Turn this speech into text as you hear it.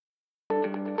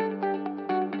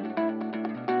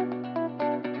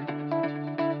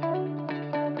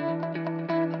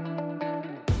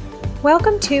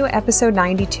Welcome to episode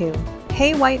 92.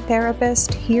 Hey White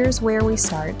Therapist, here's where we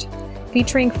start.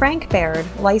 Featuring Frank Baird,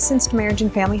 licensed marriage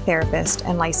and family therapist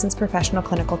and licensed professional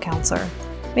clinical counselor.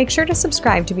 Make sure to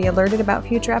subscribe to be alerted about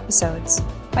future episodes.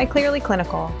 By Clearly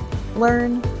Clinical.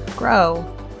 Learn, grow,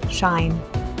 shine.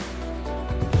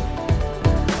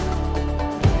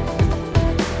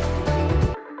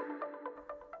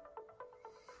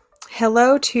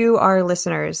 Hello to our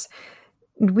listeners.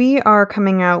 We are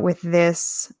coming out with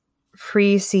this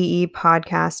free CE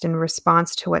podcast in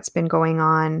response to what's been going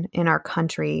on in our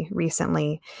country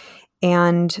recently.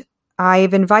 And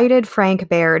I've invited Frank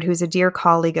Baird, who's a dear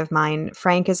colleague of mine.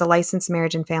 Frank is a licensed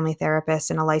marriage and family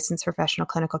therapist and a licensed professional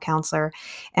clinical counselor.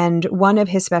 And one of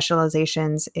his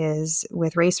specializations is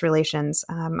with race relations.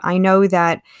 I know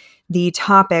that the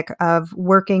topic of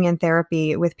working in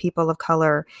therapy with people of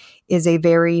color is a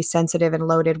very sensitive and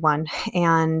loaded one.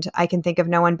 And I can think of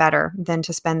no one better than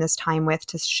to spend this time with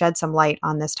to shed some light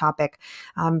on this topic.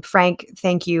 Frank,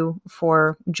 thank you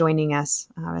for joining us,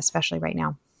 especially right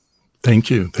now. Thank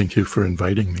you. Thank you for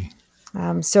inviting me.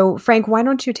 So Frank, why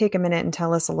don't you take a minute and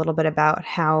tell us a little bit about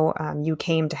how you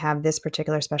came to have this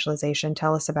particular specialization?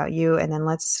 Tell us about you, and then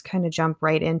let's kind of jump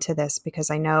right into this because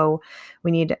I know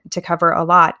we need to cover a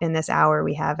lot in this hour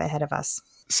we have ahead of us.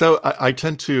 So I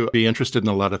tend to be interested in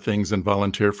a lot of things and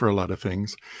volunteer for a lot of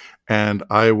things. And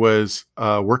I was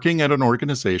working at an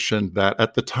organization that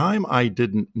at the time I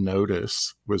didn't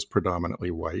notice was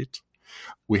predominantly white.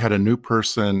 We had a new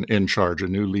person in charge, a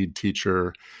new lead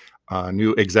teacher,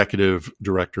 new executive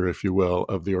director, if you will,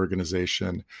 of the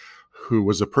organization, who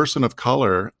was a person of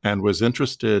color and was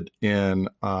interested in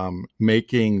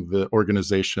making the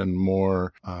organization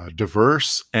more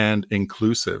diverse and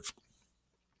inclusive.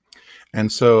 And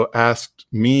so asked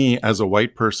me as a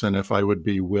white person if I would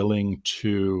be willing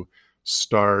to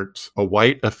start a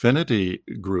white affinity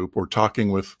group or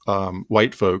talking with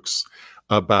white folks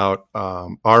about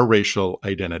our racial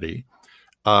identity.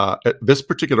 This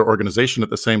particular organization at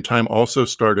the same time also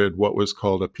started what was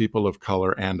called a People of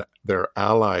Color and Their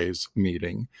Allies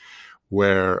meeting,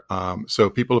 where so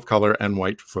people of color and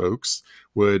white folks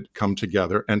would come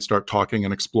together and start talking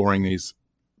and exploring these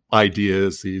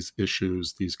ideas, these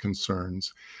issues, these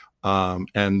concerns.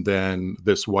 And then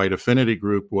this white affinity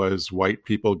group was white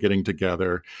people getting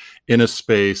together in a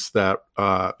space that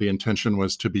the intention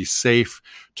was to be safe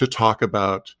to talk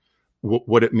about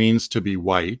what it means to be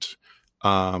white.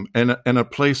 And a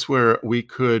place where we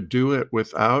could do it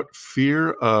without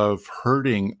fear of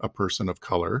hurting a person of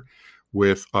color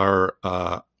with our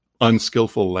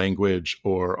unskillful language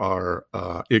or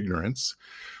our ignorance,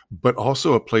 but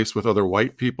also a place with other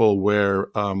white people where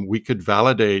we could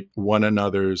validate one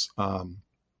another's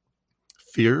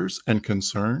fears and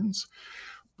concerns,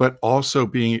 but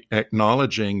also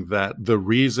acknowledging that the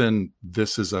reason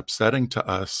this is upsetting to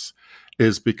us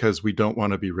is because we don't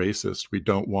want to be racist. We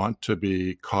don't want to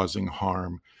be causing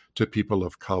harm to people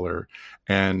of color.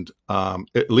 And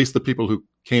at least the people who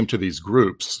came to these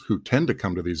groups, who tend to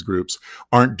come to these groups,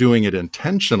 aren't doing it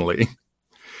intentionally,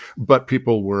 but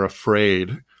people were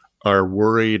afraid, are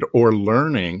worried, or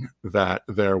learning that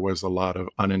there was a lot of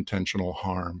unintentional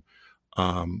harm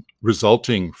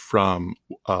resulting from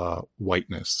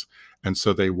whiteness. And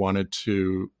so they wanted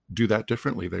to do that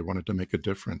differently. They wanted to make a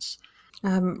difference.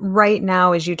 Right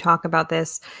now, as you talk about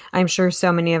this, I'm sure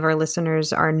so many of our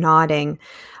listeners are nodding.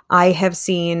 I have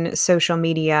seen social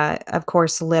media, of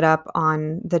course, lit up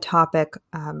on the topic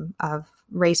of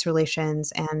race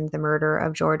relations and the murder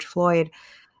of George Floyd.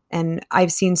 And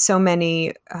I've seen so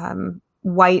many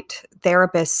white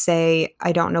therapists say,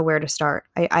 I don't know where to start.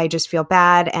 I just feel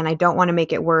bad and I don't want to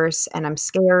make it worse. And I'm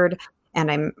scared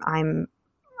and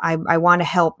I want to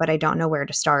help, but I don't know where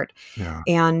to start. Yeah.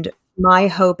 And my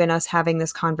hope in us having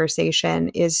this conversation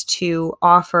is to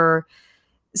offer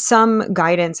some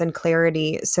guidance and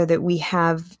clarity so that we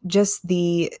have just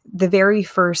the very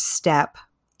first step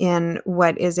in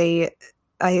what is I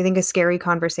think a scary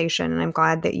conversation. And I'm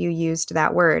glad that you used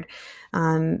that word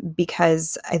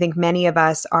because I think many of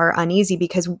us are uneasy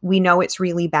because we know it's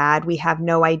really bad. We have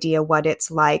no idea what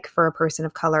it's like for a person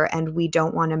of color, and we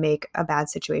don't want to make a bad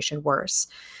situation worse.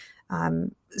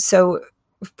 So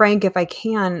Frank, if I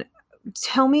can,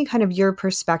 tell me kind of your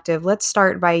perspective. Let's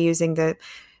start by using the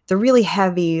really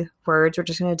heavy words. We're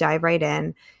just going to dive right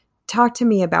in. Talk to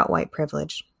me about white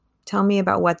privilege. Tell me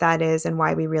about what that is and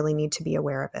why we really need to be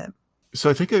aware of it.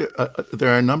 So I think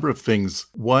there are a number of things.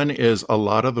 One is a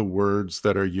lot of the words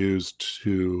that are used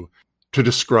to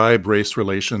describe race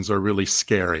relations are really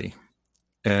scary.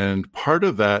 And part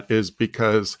of that is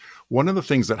because one of the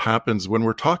things that happens when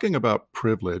we're talking about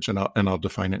privilege, and I'll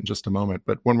define it in just a moment,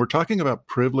 but when we're talking about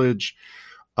privilege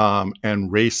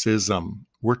and racism,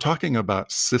 we're talking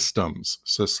about systems,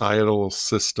 societal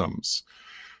systems.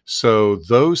 So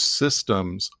those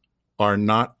systems are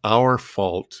not our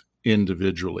fault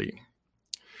individually.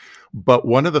 But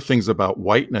one of the things about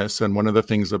whiteness and one of the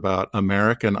things about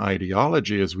American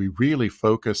ideology is we really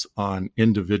focus on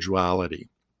individuality.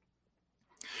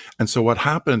 And so what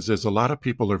happens is a lot of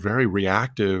people are very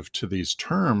reactive to these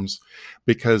terms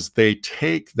because they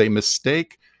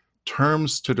mistake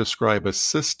terms to describe a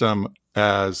system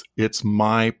as it's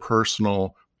my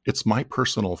personal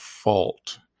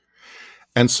fault.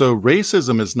 And so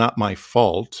racism is not my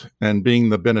fault, and being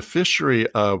the beneficiary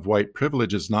of white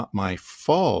privilege is not my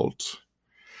fault.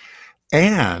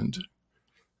 And,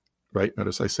 right,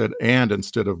 notice I said and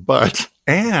instead of but,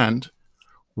 and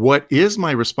what is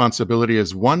my responsibility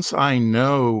is once I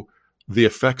know the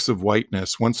effects of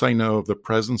whiteness, once I know the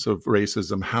presence of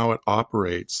racism, how it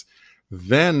operates,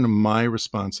 then my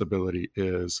responsibility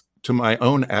is to my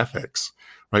own ethics,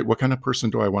 right? What kind of person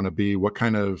do I want to be? What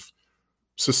kind of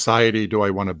society do I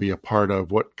want to be a part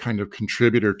of? What kind of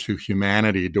contributor to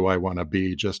humanity do I want to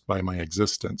be just by my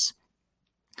existence?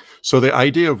 So the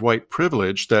idea of white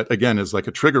privilege, that again is like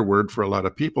a trigger word for a lot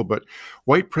of people, but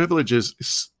white privilege is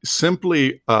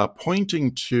simply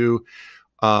pointing to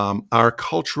our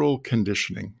cultural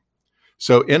conditioning.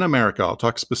 So in America, I'll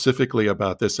talk specifically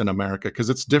about this in America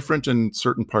because it's different in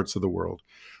certain parts of the world.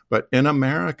 But in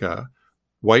America,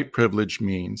 white privilege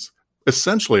means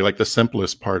essentially, like the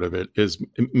simplest part of it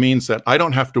means that I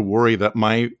don't have to worry that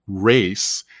my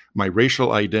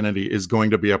racial identity is going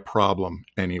to be a problem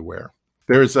anywhere.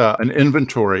 There's an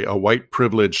inventory, a white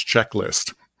privilege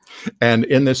checklist. And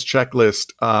in this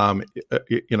checklist,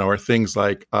 are things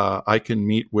like I can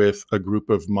meet with a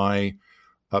group of my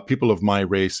people of my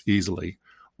race easily,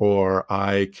 or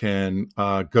I can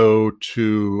go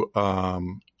to,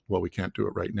 well, we can't do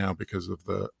it right now because of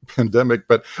the pandemic,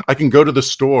 but I can go to the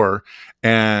store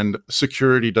and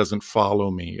security doesn't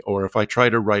follow me. Or if I try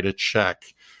to write a check,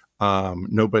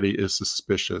 nobody is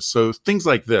suspicious. So things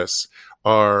like this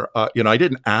are, I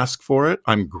didn't ask for it.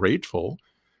 I'm grateful.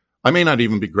 I may not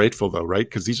even be grateful though, right?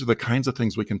 Because these are the kinds of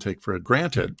things we can take for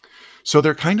granted. So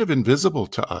they're kind of invisible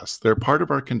to us. They're part of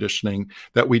our conditioning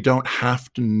that we don't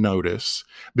have to notice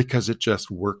because it just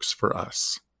works for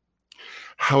us.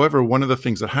 However, one of the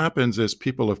things that happens is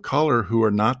people of color who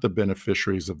are not the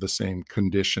beneficiaries of the same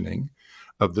conditioning,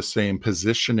 of the same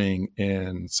positioning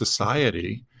in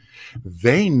society,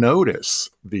 they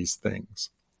notice these things.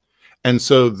 And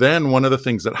so then one of the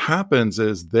things that happens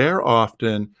is they're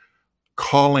often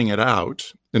calling it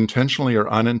out, intentionally or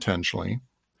unintentionally.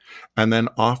 And then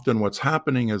often what's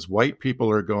happening is white people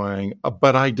are going,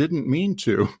 but I didn't mean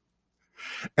to.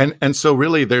 And so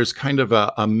really there's kind of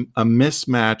a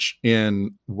mismatch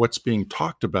in what's being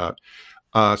talked about.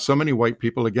 So many white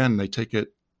people, again, they take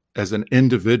it as an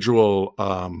individual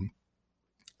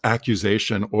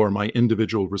accusation or my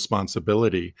individual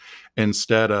responsibility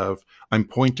instead of I'm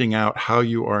pointing out how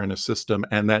you are in a system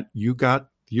and that you got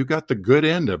the good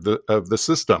end of the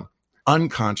system.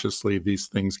 Unconsciously, these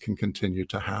things can continue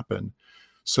to happen.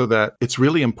 So that it's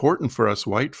really important for us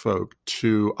white folk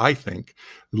to, I think,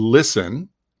 listen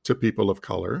to people of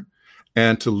color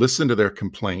and to listen to their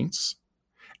complaints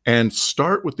and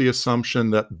start with the assumption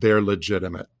that they're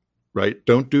legitimate, right?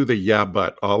 Don't do the yeah,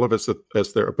 but. All of us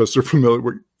as therapists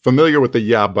are familiar with the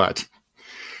yeah, but.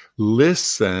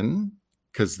 Listen,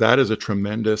 because that is a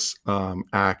tremendous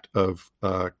act of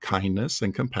kindness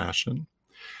and compassion.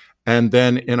 And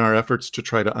then in our efforts to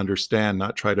try to understand,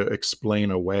 not try to explain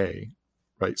away,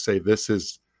 right? Say, this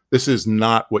is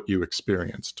not what you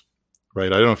experienced,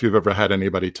 right? I don't know if you've ever had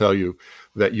anybody tell you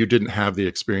that you didn't have the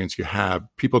experience you have.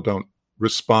 People don't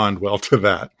respond well to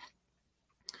that.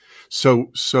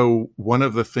 So one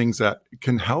of the things that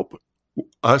can help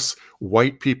us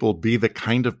white people be the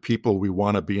kind of people we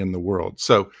want to be in the world.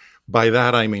 So by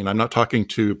that, I mean, I'm not talking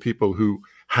to people who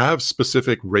have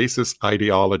specific racist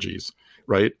ideologies,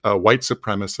 right? White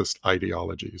supremacist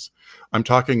ideologies. I'm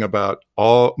talking about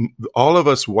all of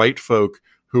us white folk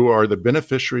who are the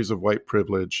beneficiaries of white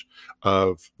privilege,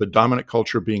 of the dominant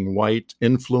culture being white,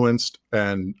 influenced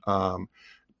and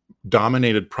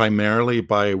dominated primarily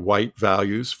by white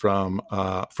values from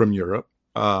Europe.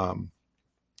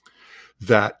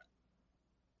 That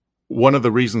one of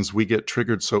the reasons we get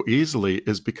triggered so easily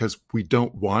is because we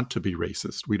don't want to be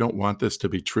racist. We don't want this to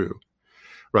be true.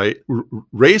 Right?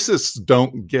 Racists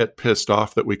don't get pissed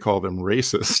off that we call them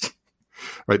racist,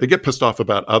 right? They get pissed off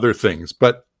about other things,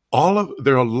 but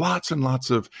there are lots and lots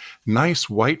of nice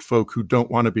white folk who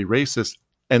don't want to be racist.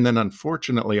 And then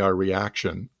unfortunately, our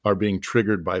reaction are being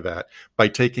triggered by that, by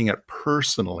taking it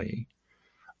personally.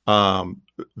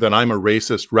 then I'm a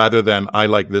racist, rather than I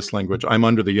like this language, I'm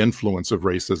under the influence of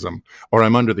racism, or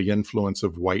I'm under the influence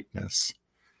of whiteness,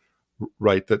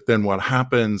 right? That then what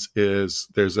happens is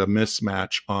there's a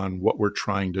mismatch on what we're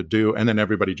trying to do, and then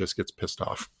everybody just gets pissed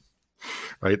off,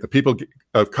 right? The people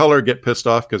of color get pissed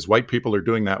off because white people are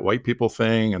doing that white people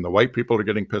thing, and the white people are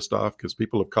getting pissed off because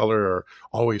people of color are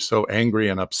always so angry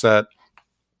and upset.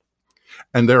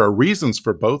 And there are reasons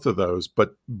for both of those,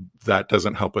 but that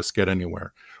doesn't help us get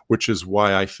anywhere, which is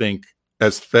why I think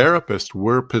as therapists,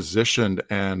 we're positioned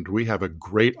and we have a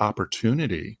great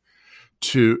opportunity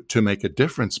to make a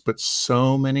difference. But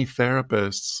so many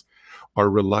therapists are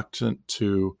reluctant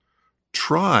to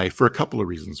try for a couple of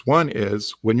reasons. One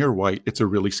is when you're white, it's a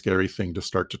really scary thing to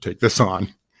start to take this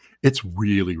on. It's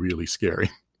really, really scary.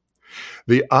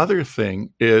 The other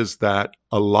thing is that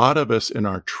a lot of us in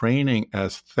our training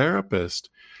as therapists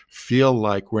feel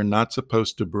like we're not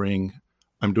supposed to bring,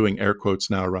 I'm doing air quotes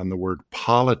now around the word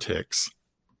politics,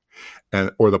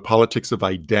 or the politics of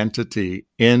identity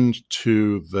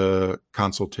into the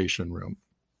consultation room.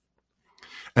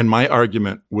 And my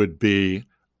argument would be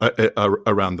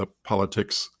around the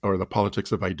politics, or the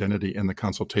politics of identity in the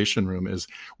consultation room, is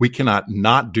we cannot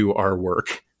not do our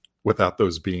work without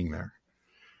those being there.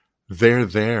 They're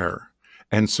there.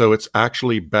 And so it's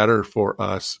actually better for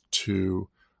us to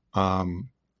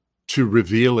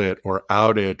reveal it or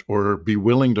out it or be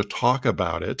willing to talk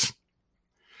about it.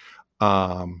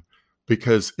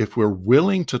 Because if we're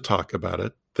willing to talk about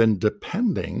it, then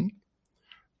depending,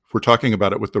 if we're talking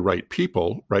about it with the right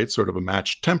people, right, sort of a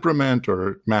matched temperament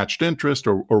or matched interest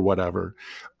or whatever,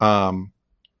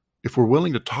 if we're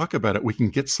willing to talk about it, we can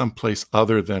get someplace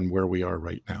other than where we are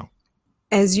right now.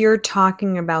 As you're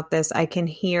talking about this, I can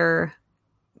hear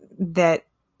that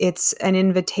it's an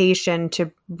invitation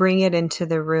to bring it into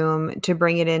the room, to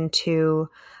bring it into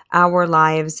our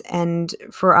lives, and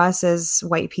for us as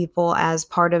white people, as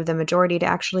part of the majority, to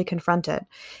actually confront it.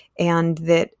 And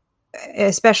that,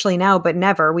 especially now, but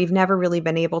never, we've never really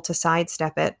been able to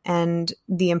sidestep it. And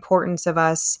the importance of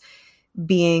us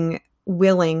being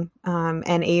willing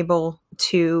and able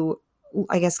to,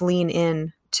 I guess, lean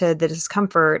in to the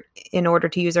discomfort in order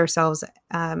to use ourselves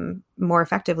more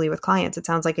effectively with clients. It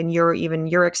sounds like even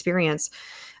your experience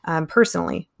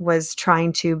personally was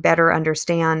trying to better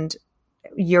understand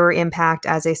your impact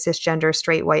as a cisgender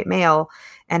straight white male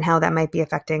and how that might be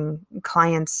affecting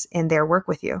clients in their work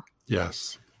with you.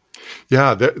 Yes.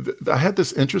 Yeah, I had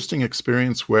this interesting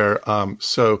experience where,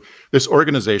 so this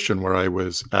organization where I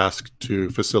was asked to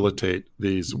facilitate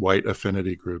these white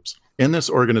affinity groups. In this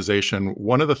organization,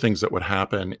 one of the things that would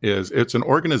happen is it's an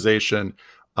organization.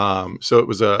 So it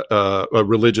was a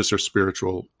religious or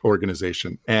spiritual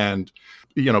organization, and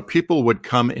people would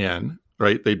come in,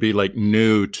 right? They'd be like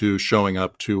new to showing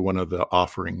up to one of the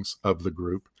offerings of the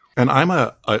group. And I'm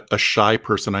a shy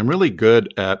person. I'm really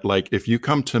good at, like, if you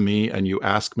come to me and you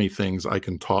ask me things, I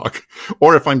can talk.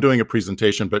 Or if I'm doing a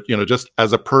presentation, but, just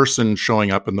as a person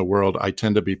showing up in the world, I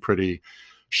tend to be pretty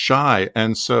shy.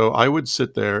 And so I would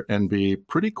sit there and be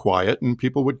pretty quiet, and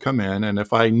people would come in. And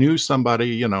if I knew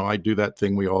somebody, I do that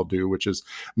thing we all do, which is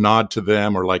nod to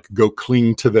them or like go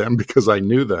cling to them because I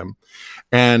knew them.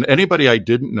 And anybody I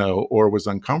didn't know or was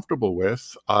uncomfortable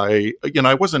with, I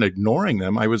wasn't ignoring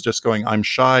them. I was just going, I'm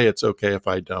shy. It's okay if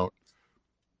I don't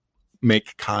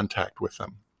make contact with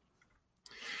them.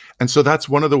 And so that's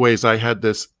one of the ways I had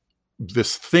this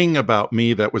thing about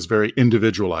me that was very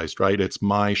individualized, right? It's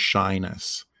my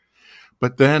shyness.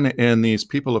 But then in these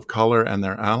people of color and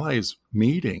their allies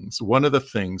meetings, one of the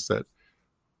things that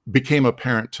became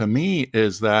apparent to me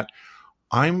is that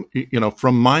I'm,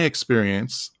 from my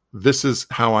experience, this is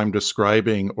how I'm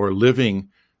describing or living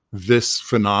this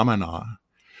phenomena.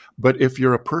 But if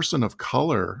you're a person of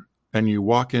color and you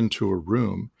walk into a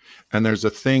room, and there's a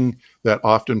thing that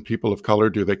often people of color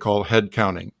do, they call head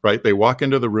counting, right? They walk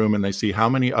into the room and they see how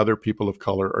many other people of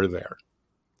color are there.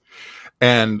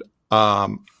 And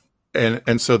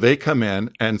so they come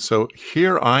in. And so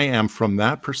here I am from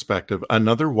that perspective,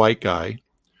 another white guy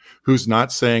who's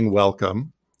not saying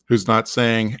welcome, who's not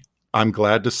saying, I'm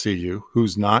glad to see you,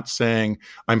 who's not saying,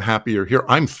 I'm happy you're here.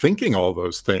 I'm thinking all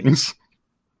those things.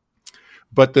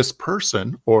 But this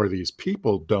person or these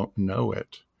people don't know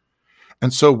it.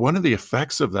 And so one of the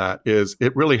effects of that is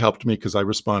it really helped me because I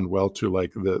respond well to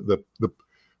like the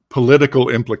political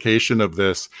implication of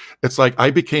this. It's like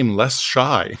I became less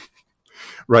shy,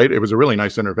 right? It was a really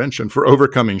nice intervention for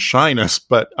overcoming shyness,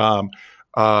 but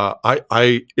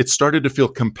it started to feel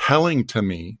compelling to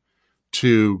me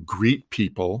to greet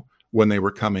people when they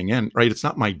were coming in, right? It's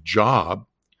not my job,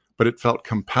 but it felt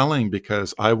compelling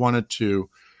because I wanted to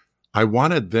I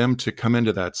wanted them to come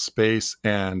into that space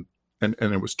and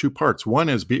it was two parts. One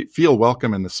is feel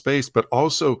welcome in the space, but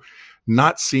also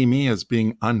not see me as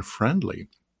being unfriendly.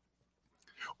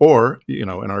 Or,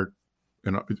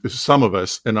 some of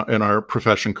us in our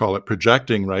profession call it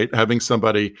projecting, right? Having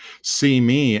somebody see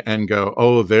me and go,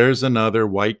 oh, there's another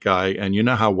white guy. And you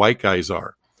know how white guys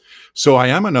are. So I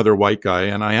am another white guy,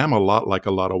 and I am a lot like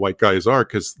a lot of white guys are,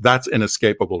 because that's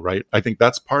inescapable, right? I think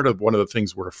that's part of one of the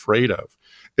things we're afraid of,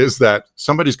 is that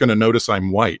somebody's going to notice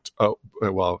I'm white. Oh,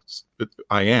 well,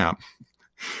 I am,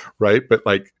 right? But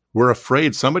like, we're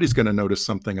afraid somebody's going to notice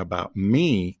something about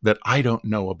me that I don't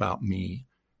know about me.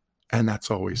 And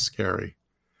that's always scary.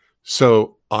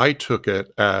 So I took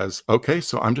it as, okay,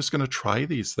 so I'm just going to try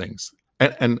these things.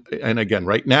 And again,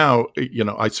 right now,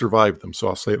 I survived them, so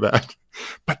I'll say that.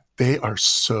 But they are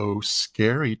so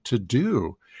scary to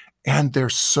do, and they're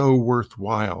so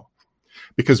worthwhile.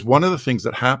 Because one of the things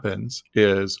that happens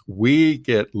is we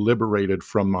get liberated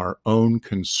from our own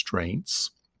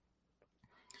constraints.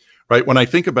 Right? When I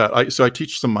think about, I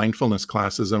teach some mindfulness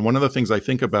classes, and one of the things I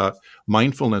think about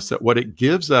mindfulness, that what it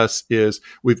gives us is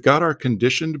we've got our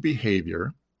conditioned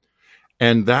behavior,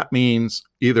 and that means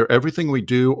either everything we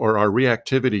do or our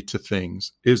reactivity to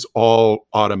things is all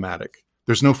automatic.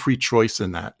 There's no free choice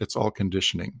in that. It's all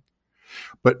conditioning.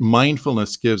 But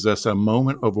mindfulness gives us a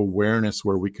moment of awareness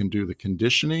where we can do the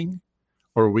conditioning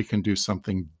or we can do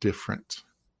something different.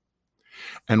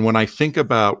 And when I think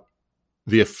about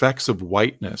the effects of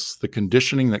whiteness, the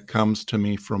conditioning that comes to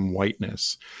me from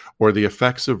whiteness, or the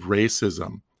effects of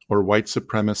racism or white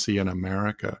supremacy in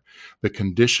America, the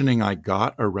conditioning I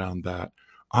got around that,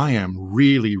 I am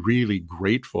really, really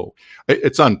grateful.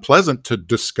 It's unpleasant to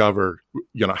discover,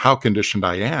 how conditioned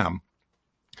I am,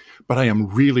 but I am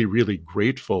really, really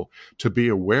grateful to be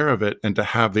aware of it and to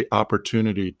have the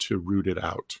opportunity to root it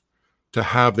out, to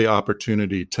have the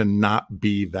opportunity to not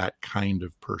be that kind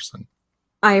of person.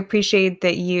 I appreciate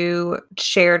that you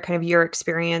shared kind of your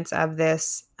experience of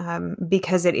this,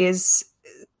 because it is,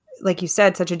 like you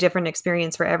said, such a different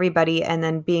experience for everybody. And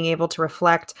then being able to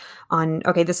reflect on,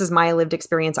 okay, this is my lived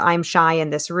experience. I'm shy in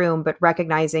this room, but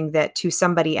recognizing that to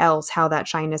somebody else, how that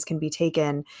shyness can be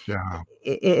taken, Yeah.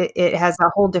 it has a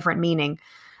whole different meaning.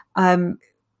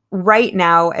 Right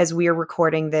now, as we are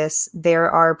recording this,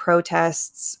 there are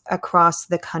protests across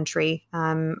the country.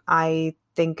 I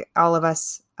think all of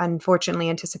us unfortunately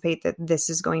anticipate that this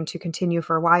is going to continue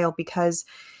for a while, because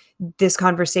this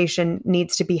conversation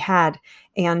needs to be had,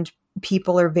 and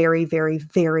people are very, very,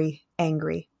 very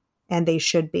angry, and they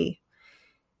should be.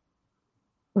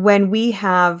 When we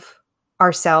have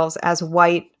ourselves as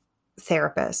white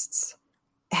therapists,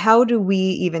 how do we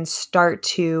even start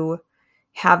to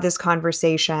have this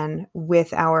conversation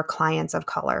with our clients of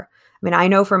color? I mean, I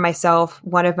know for myself,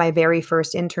 one of my very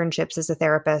first internships as a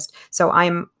therapist. So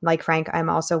I'm like Frank, I'm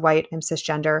also white, I'm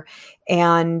cisgender.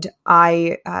 And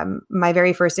my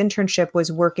very first internship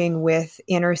was working with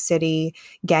inner city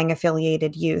gang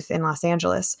affiliated youth in Los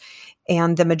Angeles.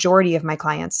 And the majority of my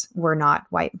clients were not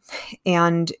white.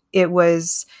 And it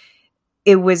was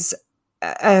obviously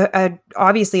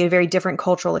a very different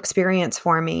cultural experience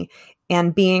for me,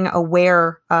 and being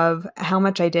aware of how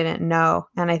much I didn't know.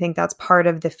 And I think that's part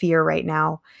of the fear right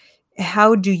now.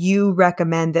 How do you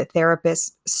recommend that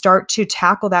therapists start to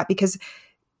tackle that? Because,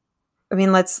 I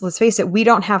mean, let's face it, we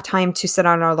don't have time to sit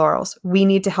on our laurels. We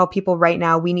need to help people right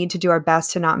now. We need to do our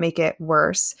best to not make it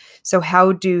worse. So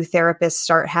how do therapists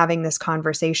start having this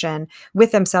conversation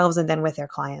with themselves and then with their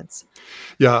clients?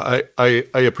 Yeah, I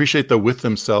appreciate the with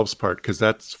themselves part, because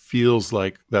that feels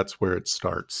like that's where it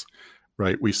starts,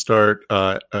 right? We start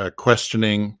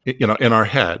questioning, in our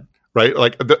head, right?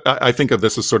 Like I think of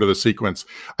this as sort of the sequence.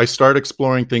 I start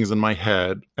exploring things in my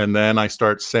head, and then I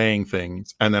start saying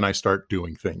things, and then I start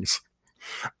doing things.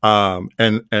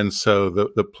 And so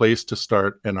the place to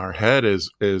start in our head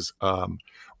is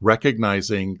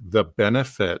recognizing the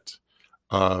benefit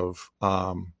of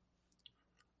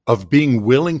being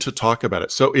willing to talk about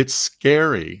it. So it's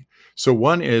scary. So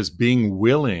one is being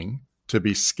willing to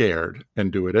be scared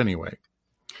and do it anyway.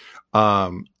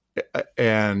 And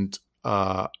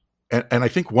I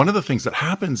think one of the things that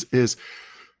happens is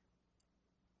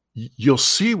you'll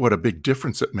see what a big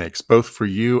difference it makes, both for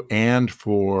you and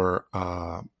for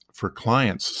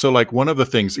clients. So like one of the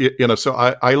things, so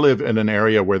I live in an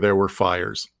area where there were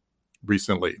fires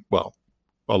recently. Well,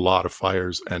 a lot of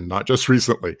fires, and not just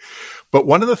recently. But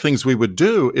one of the things we would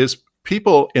do is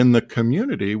people in the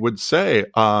community would say,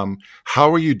 how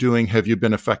are you doing? Have you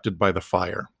been affected by the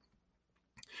fire?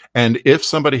 And if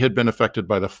somebody had been affected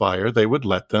by the fire, they would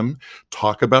let them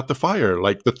talk about the fire.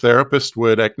 Like the therapist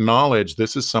would acknowledge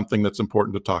this is something that's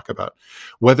important to talk about.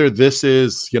 Whether this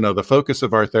is, the focus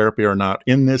of our therapy or not,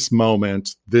 in this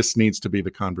moment, this needs to be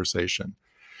the conversation.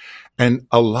 And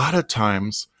a lot of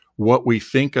times, what we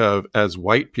think of as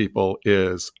white people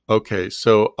is, okay,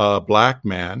 so a black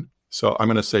man, so I'm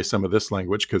going to say some of this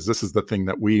language because this is the thing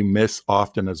that we miss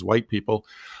often as white people.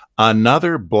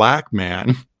 Another black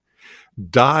man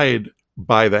died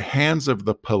by the hands of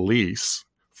the police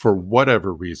for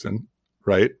whatever reason,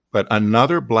 right? But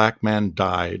another black man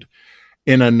died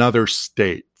in another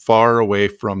state, far away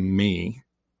from me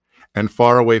and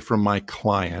far away from my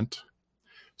client.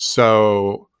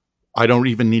 So I don't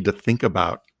even need to think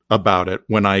about it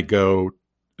when I go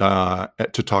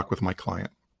to talk with my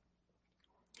client.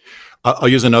 I'll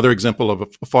use another example of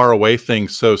a far away thing.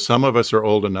 So some of us are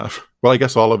old enough. Well, I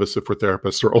guess all of us, if we're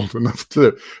therapists, are old enough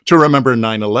to remember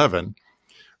 9/11,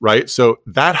 right? So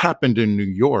that happened in New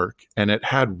York, and it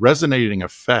had resonating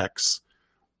effects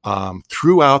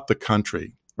throughout the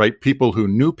country, right? People who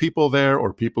knew people there,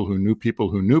 or people who knew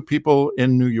people who knew people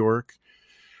in New York.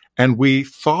 And we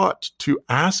thought to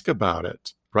ask about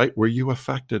it, right? Were you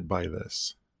affected by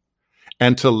this?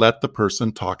 And to let the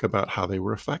person talk about how they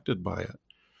were affected by it.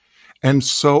 And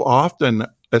so often,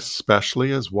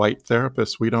 especially as white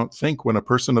therapists, we don't think when a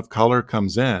person of color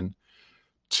comes in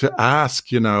to ask,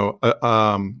 there's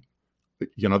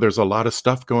a lot of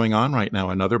stuff going on right now.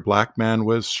 Another black man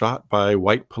was shot by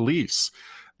white police.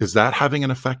 Is that having an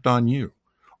effect on you?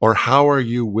 Or how are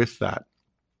you with that?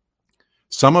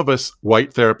 Some of us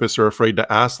white therapists are afraid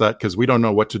to ask that because we don't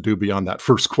know what to do beyond that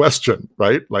first question,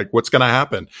 right? Like, what's going to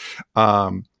happen?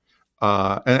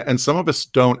 And some of us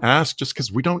don't ask just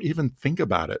because we don't even think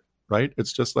about it, right?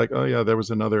 It's just like, oh yeah, there was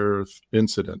another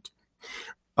incident.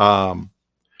 But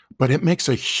it makes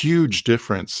a huge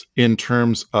difference in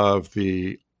terms of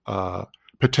the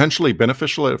potentially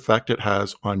beneficial effect it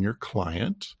has on your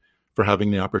client for having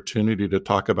the opportunity to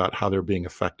talk about how they're being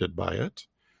affected by it,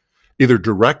 either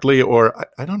directly or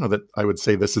I don't know that I would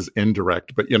say this is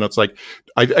indirect, but it's like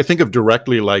I think of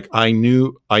directly like I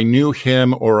knew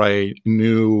him, or I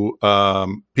knew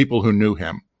people who knew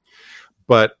him,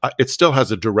 but it still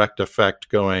has a direct effect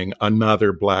going,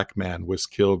 another black man was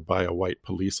killed by a white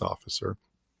police officer.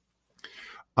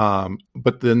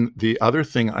 But then the other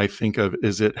thing I think of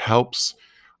is it helps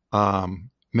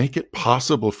make it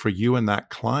possible for you and that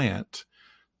client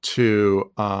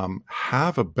to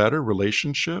have a better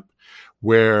relationship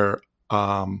where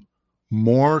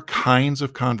more kinds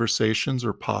of conversations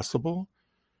are possible,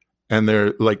 and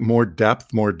they're like more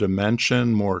depth, more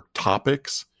dimension, more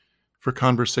topics for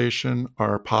conversation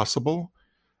are possible.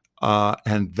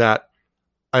 And that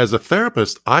as a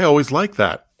therapist, I always like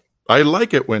that. I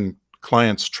like it when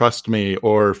clients trust me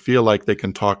or feel like they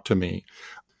can talk to me.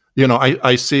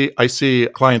 I see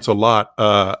clients a lot.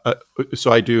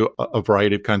 So I do a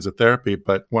variety of kinds of therapy,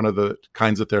 but one of the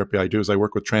kinds of therapy I do is I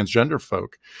work with transgender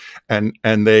folk, and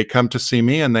they come to see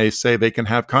me and they say they can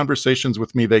have conversations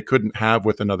with me they couldn't have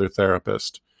with another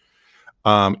therapist,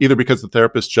 either because the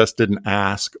therapist just didn't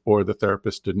ask or the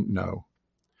therapist didn't know.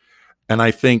 And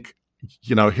I think,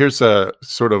 here's a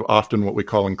sort of often what we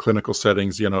call in clinical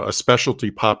settings, a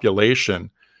specialty population.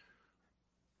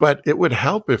 But it would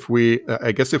help if we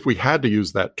had to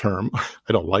use that term,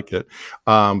 I don't like it,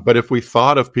 but if we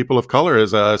thought of people of color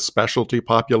as a specialty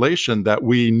population that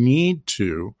we need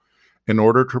to, in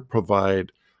order to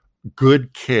provide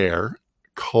good care,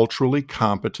 culturally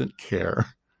competent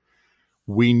care,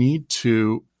 we need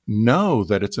to know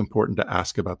that it's important to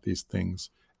ask about these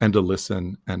things and to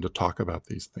listen and to talk about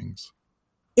these things.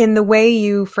 In the way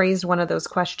you phrased one of those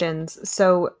questions,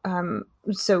 so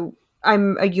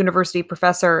I'm a university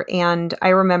professor, and I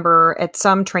remember at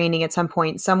some training at some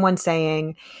point, someone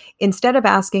saying, instead of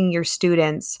asking your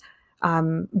students,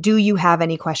 do you have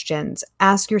any questions?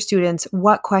 Ask your students,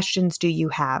 what questions do you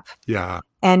have? Yeah.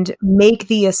 And make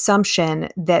the assumption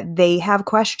that they have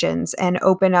questions and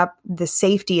open up the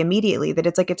safety immediately, that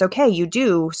it's like, it's okay, you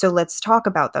do, so let's talk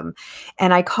about them.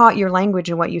 And I caught your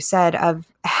language in what you said of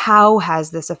how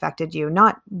has this affected you?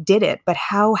 Not did it, but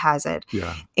how has it?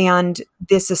 Yeah. And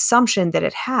this assumption that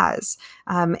it has.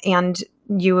 And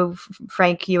you,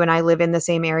 Frank, you and I live in the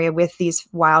same area with these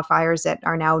wildfires that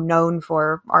are now known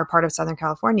for our part of Southern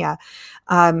California.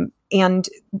 And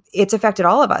it's affected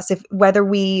all of us. Whether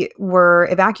we were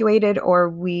evacuated or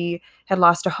we had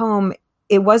lost a home,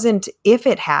 it wasn't if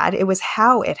it had, it was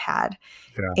how it had.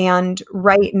 Yeah. And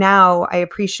right now, I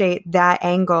appreciate that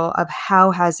angle of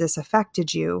how has this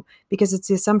affected you, because it's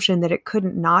the assumption that it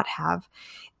couldn't not have.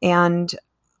 And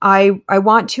I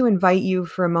want to invite you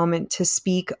for a moment to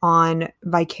speak on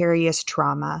vicarious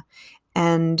trauma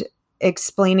and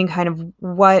explaining kind of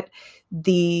what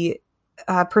the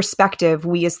perspective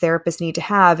we as therapists need to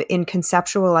have in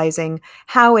conceptualizing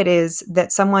how it is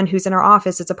that someone who's in our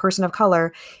office as a person of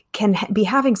color can be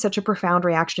having such a profound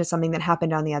reaction to something that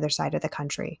happened on the other side of the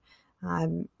country.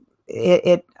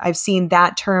 I've seen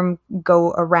that term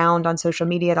go around on social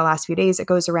media the last few days. It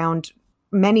goes around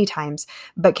many times,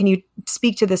 but can you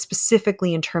speak to this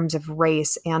specifically in terms of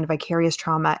race and vicarious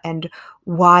trauma and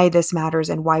why this matters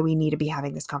and why we need to be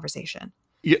having this conversation?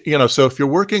 So if you're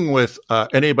working with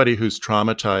anybody who's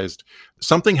traumatized,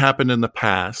 something happened in the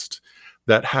past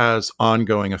that has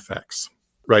ongoing effects,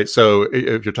 right? So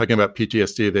if you're talking about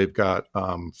PTSD, they've got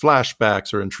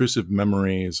flashbacks or intrusive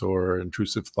memories or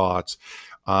intrusive thoughts.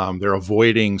 They're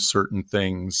avoiding certain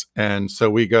things. And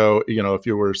so we go, if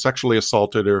you were sexually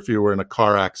assaulted or if you were in a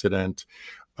car accident,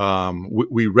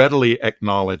 we readily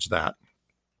acknowledge that.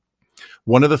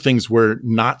 One of the things we're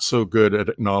not so good at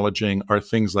acknowledging are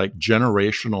things like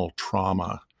generational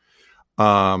trauma,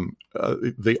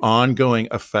 the ongoing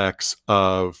effects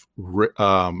of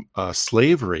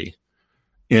slavery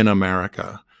in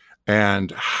America,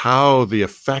 and how the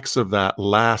effects of that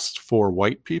last for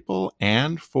white people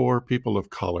and for people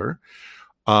of color.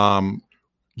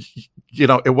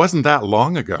 It wasn't that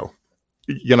long ago.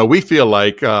 We feel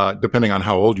like, depending on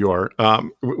how old you are,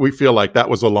 we feel like that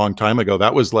was a long time ago.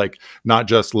 That was like not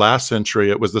just last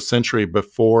century, it was the century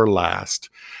before last,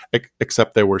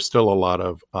 except there were still a lot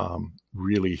of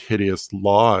really hideous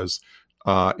laws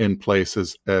in place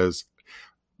as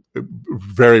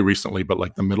very recently, but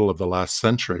like the middle of the last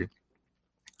century.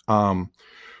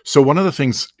 So one of the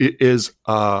things is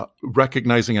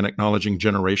recognizing and acknowledging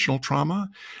generational trauma.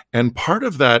 And part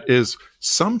of that is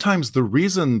sometimes the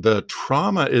reason the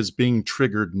trauma is being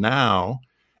triggered now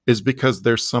is because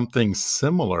there's something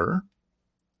similar,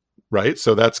 right?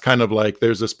 So that's kind of like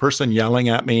there's this person yelling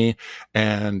at me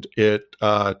and it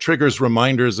triggers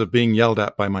reminders of being yelled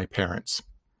at by my parents.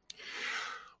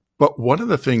 But one of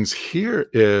the things here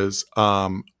is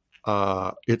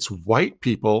it's white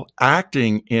people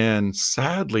acting in,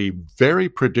 sadly, very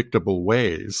predictable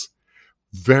ways,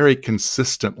 very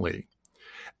consistently.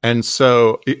 And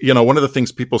so, one of the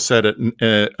things people said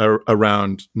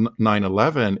around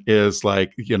 9/11 is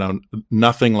like,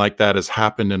 nothing like that has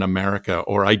happened in America,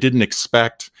 or I didn't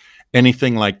expect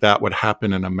anything like that would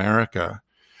happen in America.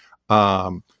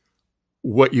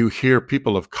 What you hear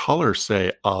people of color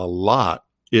say a lot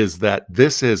is that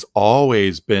this has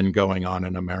always been going on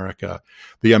in America.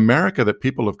 The America that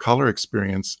people of color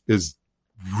experience is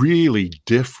really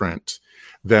different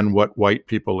than what white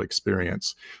people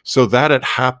experience. So that it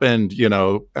happened,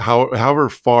 however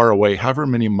far away, however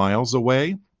many miles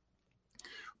away,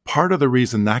 part of the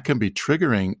reason that can be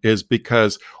triggering is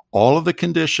because all of the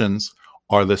conditions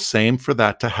are the same for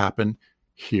that to happen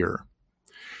here.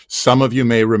 Some of you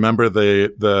may remember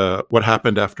the what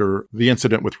happened after the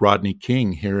incident with Rodney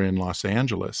King here in Los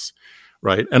Angeles,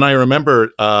 right? And I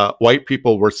remember white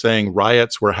people were saying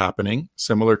riots were happening,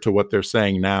 similar to what they're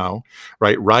saying now,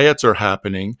 right? Riots are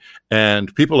happening,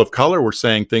 and people of color were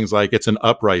saying things like it's an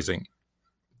uprising,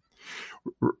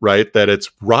 right? That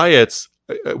it's riots.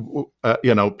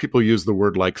 People use the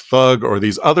word like thug or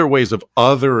these other ways of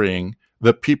othering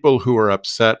the people who are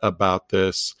upset about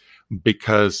this,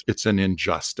 because it's an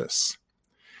injustice.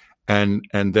 And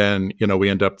then, we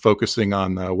end up focusing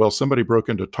on, somebody broke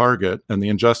into Target and the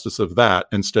injustice of that,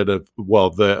 instead of,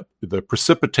 the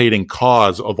precipitating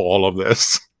cause of all of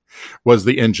this was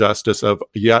the injustice of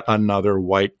yet another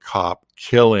white cop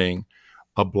killing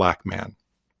a black man.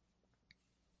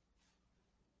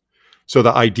 So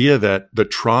the idea that the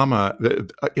trauma,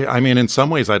 in some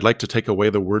ways, I'd like to take away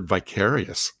the word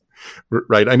vicarious.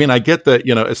 Right. I get that,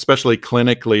 especially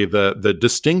clinically, the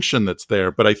distinction that's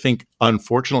there. But I think,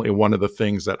 unfortunately, one of the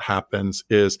things that happens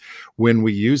is when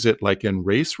we use it, like in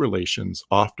race relations,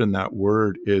 often that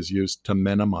word is used to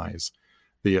minimize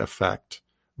the effect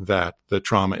that the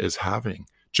trauma is having.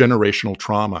 Generational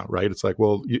trauma, right? It's like,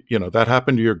 that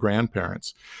happened to your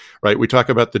grandparents, right? We talk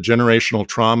about the generational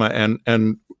trauma,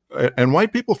 and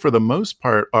white people, for the most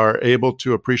part, are able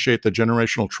to appreciate the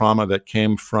generational trauma that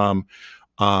came from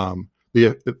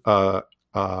the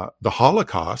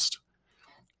Holocaust,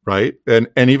 right? And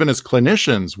even as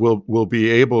clinicians, we'll be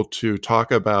able to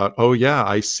talk about, oh yeah,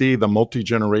 I see the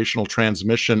multi-generational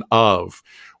transmission of,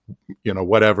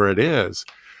 whatever it is.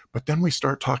 But then we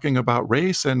start talking about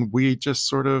race, and we just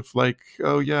sort of like,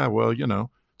 oh yeah,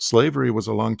 slavery was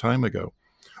a long time ago,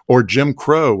 or Jim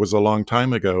Crow was a long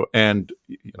time ago, and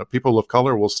people of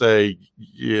color will say,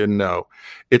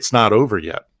 it's not over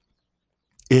yet.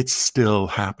 it's still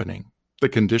happening. The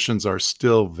conditions are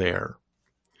still there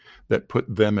that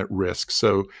put them at risk.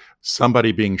 So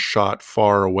somebody being shot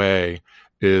far away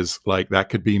is like, that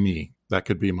could be me. That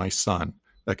could be my son.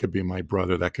 That could be my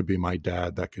brother. That could be my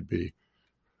dad. That could be,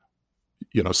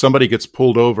 somebody gets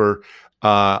pulled over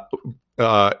uh,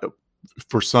 uh,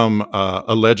 for some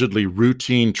allegedly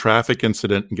routine traffic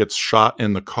incident and gets shot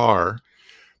in the car.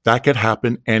 That could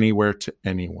happen anywhere to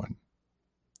anyone.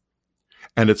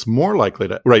 And it's more likely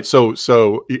to, right? So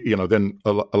then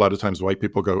a lot of times white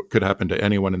people go, could happen to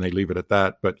anyone, and they leave it at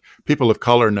that. But people of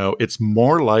color know it's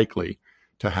more likely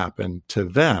to happen to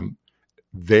them.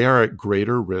 They are at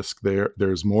greater risk.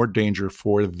 There's more danger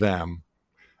for them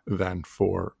than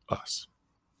for us.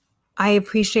 I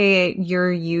appreciate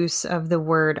your use of the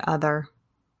word other,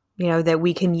 that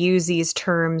we can use these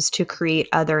terms to create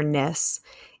otherness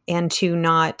and to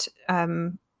not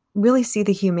really see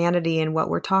the humanity in what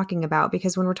we're talking about.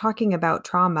 Because when we're talking about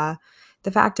trauma,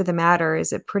 the fact of the matter is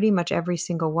that pretty much every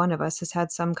single one of us has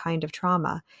had some kind of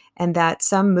trauma, and that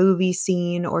some movie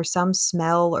scene or some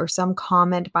smell or some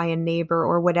comment by a neighbor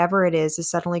or whatever it is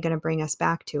suddenly going to bring us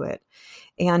back to it.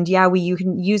 And yeah, you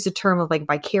can use a term of like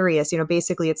vicarious,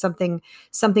 basically it's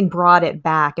something brought it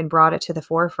back and brought it to the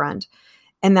forefront.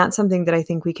 And that's something that I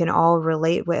think we can all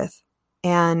relate with.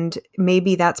 And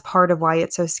maybe that's part of why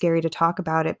it's so scary to talk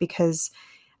about it, because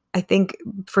I think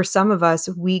for some of us,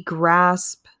 we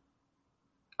grasp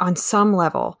on some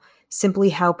level simply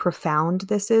how profound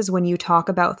this is when you talk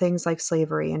about things like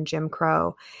slavery and Jim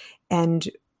Crow. And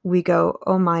we go,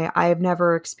 oh my, I have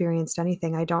never experienced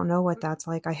anything. I don't know what that's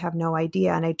like. I have no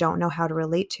idea. And I don't know how to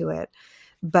relate to it.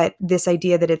 But this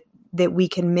idea that we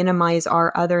can minimize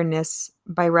our otherness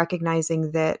by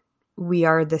recognizing that we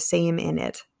are the same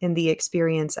in the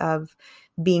experience of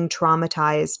being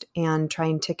traumatized, and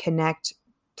trying to connect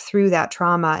through that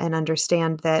trauma and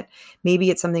understand that maybe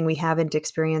it's something we haven't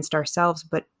experienced ourselves,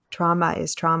 but trauma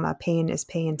is trauma, pain is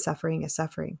pain, suffering is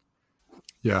suffering.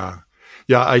 Yeah.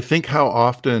 Yeah. I think how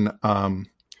often,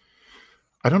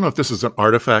 I don't know if this is an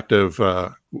artifact of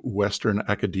Western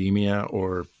academia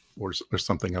or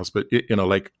something else, but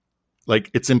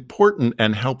like it's important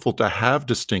and helpful to have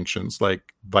distinctions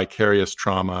like vicarious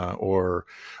trauma, or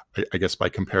I guess by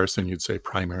comparison, you'd say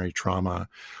primary trauma.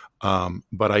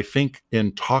 But I think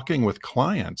in talking with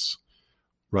clients,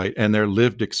 right, and their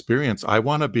lived experience, I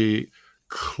want to be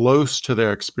close to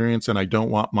their experience, and I don't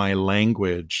want my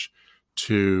language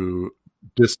to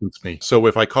distance me. So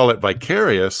if I call it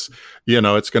vicarious,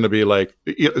 it's going to be like,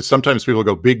 sometimes people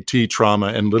go big T trauma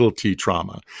and little t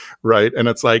trauma, right? And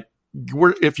it's like,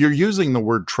 if you're using the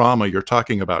word trauma, you're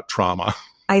talking about trauma.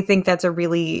 I think that's a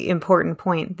really important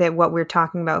point, that what we're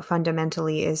talking about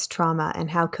fundamentally is trauma,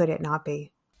 and how could it not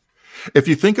be? If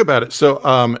you think about it, so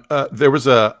there was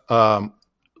a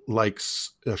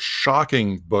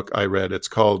shocking book I read. It's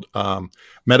called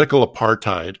Medical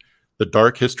Apartheid: The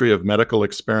Dark History of Medical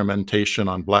Experimentation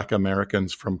on Black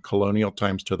Americans from Colonial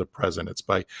Times to the Present. It's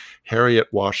by Harriet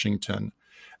Washington.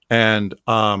 And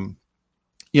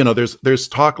there's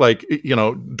talk like,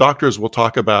 doctors will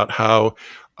talk about how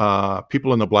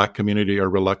people in the Black community are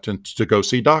reluctant to go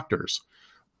see doctors,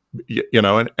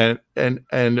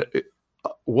 and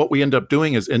what we end up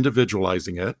doing is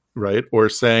individualizing it, right? Or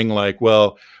saying like,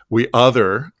 well, we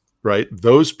other, right?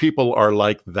 Those people are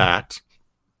like that.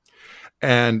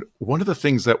 And one of the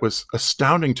things that was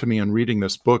astounding to me in reading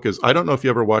this book is, I don't know if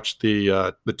you ever watched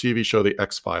the TV show, The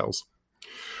X-Files.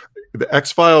 The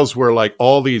X-Files were like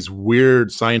all these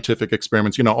weird scientific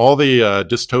experiments, all the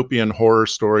dystopian horror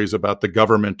stories about the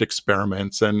government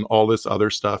experiments and all this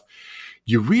other stuff.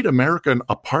 You read American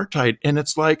Apartheid, and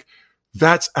it's like,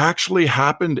 that's actually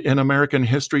happened in American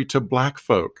history to Black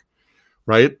folk,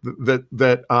 right?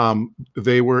 That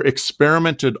they were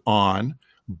experimented on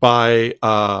by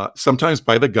sometimes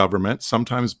by the government,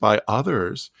 sometimes by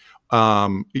others.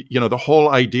 The whole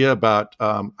idea about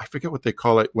I forget what they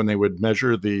call it when they would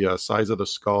measure the size of the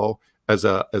skull as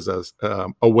a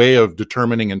way of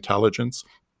determining intelligence,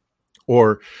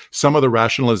 or some of the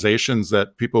rationalizations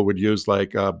that people would use,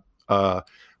 like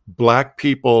Black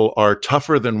people are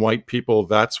tougher than white people.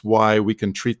 That's why we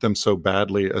can treat them so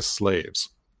badly as slaves.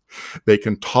 They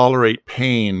can tolerate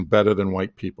pain better than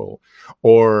white people.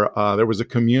 Or there was a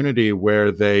community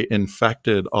where they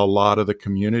infected a lot of the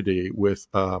community with,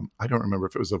 I don't remember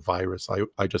if it was a virus.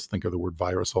 I just think of the word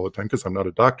virus all the time because I'm not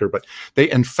a doctor, but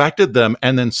they infected them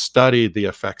and then studied the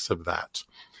effects of that.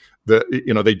 They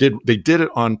did it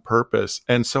on purpose.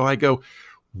 And so I go,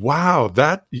 wow,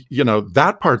 that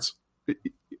part's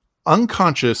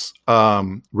unconscious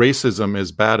racism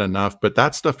is bad enough, but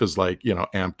that stuff is like,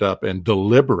 amped up and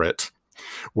deliberate.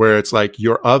 where it's like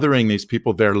you're othering these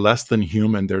people. They're less than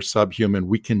human. They're subhuman.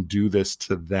 We can do this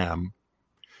to them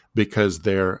because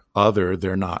they're other.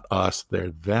 They're not us.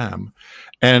 They're them.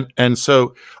 And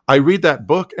so I read that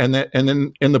book, and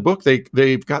then in the book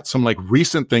they've got some like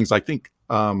recent things. I think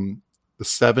the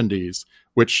 70s,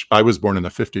 which I was born in the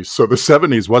 50s, so the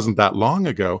 70s wasn't that long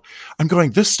ago. I'm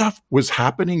going, this stuff was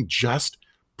happening just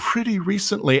pretty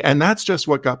recently, and that's just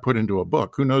what got put into a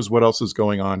book. Who knows what else is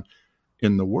going on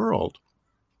in the world,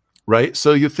 right?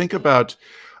 So you think about,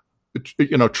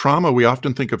 trauma. We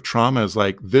often think of trauma as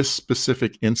like this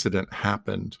specific incident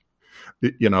happened.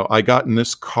 I got in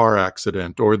this car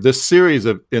accident, or this series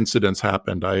of incidents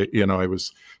happened. I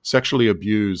was sexually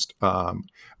abused,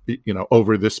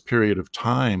 over this period of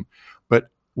time. But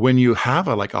when you have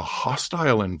a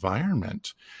hostile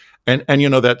environment, and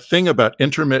that thing about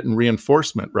intermittent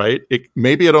reinforcement, right?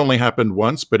 Maybe it only happened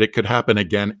once, but it could happen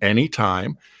again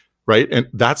anytime, right? And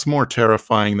that's more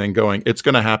terrifying than going, it's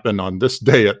going to happen on this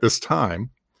day at this time,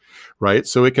 right?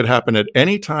 So it could happen at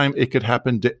any time. It could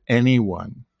happen to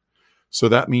anyone. So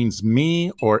that means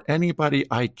me or anybody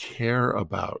I care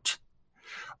about,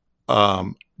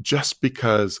 just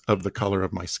because of the color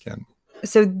of my skin.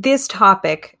 So this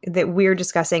topic that we're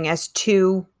discussing as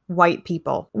two white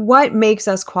people, what makes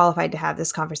us qualified to have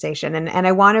this conversation? And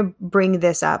I want to bring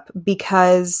this up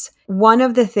because one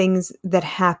of the things that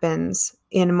happens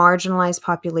in marginalized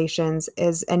populations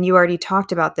is, and you already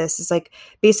talked about this, is like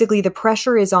basically the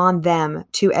pressure is on them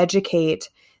to educate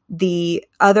the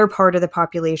other part of the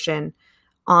population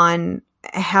on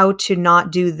how to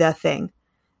not do the thing.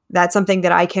 That's something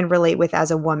that I can relate with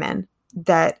as a woman,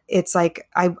 that it's like,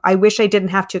 I wish I didn't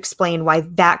have to explain why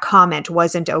that comment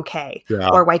wasn't okay,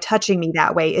 or why touching me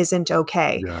that way isn't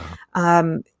okay.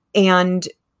 Yeah.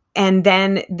 And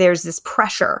then there's this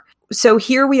pressure. So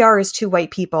here we are as two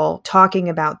white people talking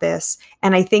about this.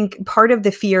 And I think part of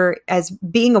the fear as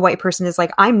being a white person is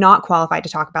like, I'm not qualified to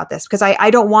talk about this because I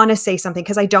don't want to say something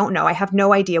because I don't know. I have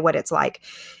no idea what it's like.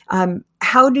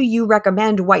 How do you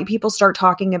recommend white people start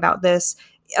talking about this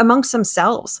amongst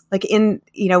themselves? Like I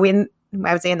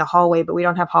would say in the hallway, but we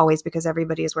don't have hallways because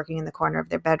everybody is working in the corner of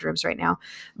their bedrooms right now.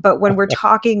 But when we're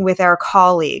talking with our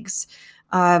colleagues,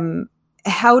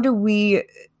 how do we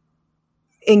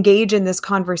engage in this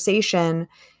conversation?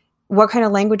 What kind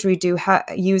of language we do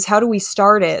use? How do we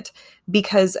start it?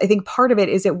 Because I think part of it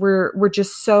is that we're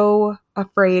just so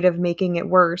afraid of making it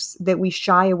worse that we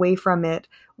shy away from it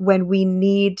when we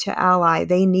need to ally.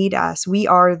 They need us. We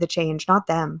are the change, not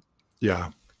them. Yeah.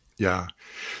 Yeah.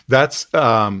 That's,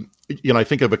 I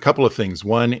think of a couple of things.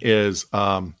 One is,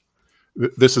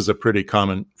 this is a pretty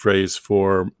common phrase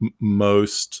for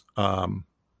most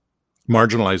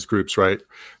marginalized groups, right?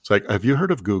 It's like, have you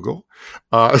heard of Google?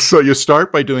 So you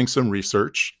start by doing some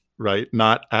research, right?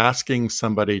 Not asking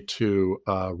somebody to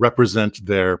represent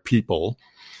their people.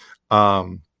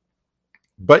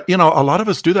 But, a lot of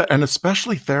us do that, and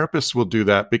especially therapists will do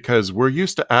that because we're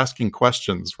used to asking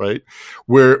questions, right?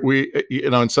 Where we,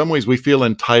 in some ways we feel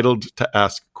entitled to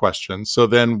ask questions. So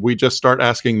then we just start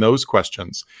asking those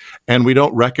questions, and we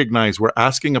don't recognize we're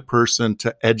asking a person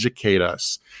to educate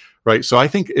us, right? So I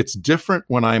think it's different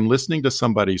when I'm listening to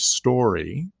somebody's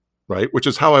story, right? Which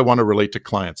is how I want to relate to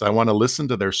clients. I want to listen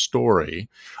to their story.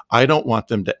 I don't want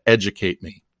them to educate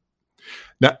me.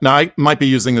 Now, I might be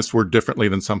using this word differently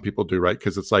than some people do, right?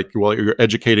 Because it's like, well, you're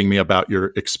educating me about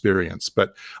your experience.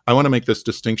 But I want to make this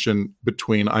distinction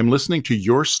between I'm listening to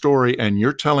your story and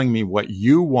you're telling me what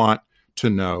you want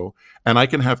to know. And I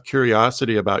can have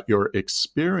curiosity about your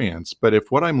experience. But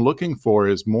if what I'm looking for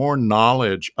is more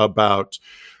knowledge about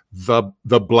the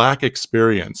Black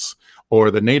experience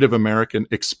or the Native American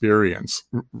experience,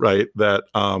 right? That,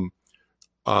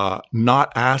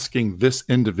 not asking this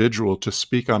individual to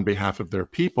speak on behalf of their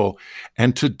people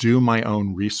and to do my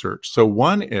own research. So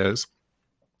one is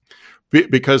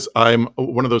because I'm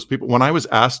one of those people, when I was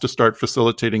asked to start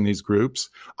facilitating these groups,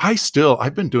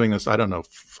 I've been doing this,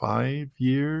 5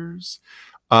 years,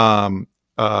 around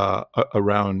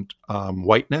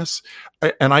whiteness.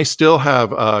 And I still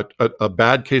have a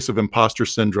bad case of imposter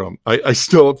syndrome. I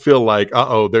still feel like,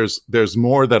 there's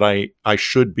more that I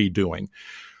should be doing.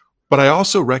 But I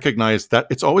also recognize that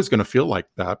it's always going to feel like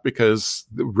that because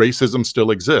racism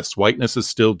still exists. Whiteness is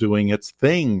still doing its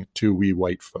thing to we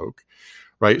white folk,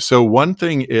 right? So one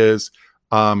thing is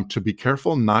to be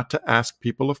careful not to ask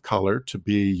people of color to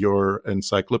be your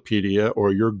encyclopedia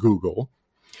or your Google.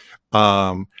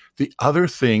 The other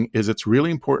thing is it's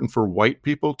really important for white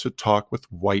people to talk with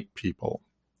white people,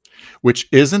 which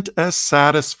isn't as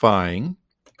satisfying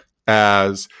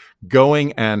as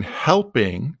going and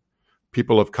helping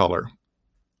people of color.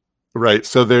 Right.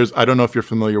 So I don't know if you're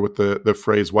familiar with the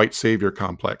phrase white savior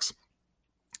complex.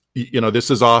 This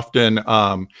is often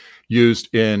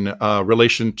used in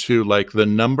relation to like the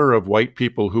number of white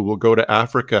people who will go to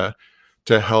Africa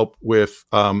to help with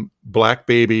Black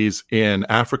babies in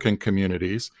African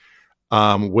communities,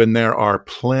 when there are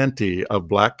plenty of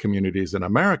Black communities in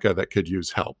America that could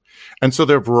use help. And so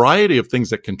there are a variety of things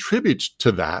that contribute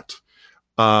to that.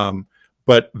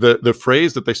 But the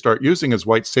phrase that they start using is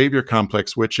white savior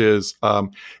complex, which is,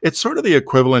 it's sort of the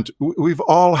equivalent. We've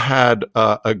all had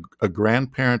a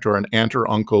grandparent or an aunt or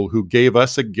uncle who gave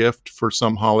us a gift for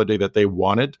some holiday that they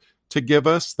wanted to give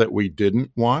us that we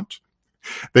didn't want.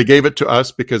 They gave it to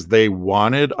us because they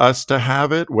wanted us to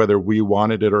have it, whether we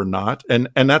wanted it or not. And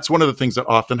that's one of the things that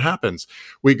often happens.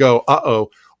 We go, uh-oh,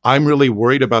 I'm really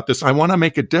worried about this. I want to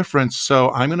make a difference.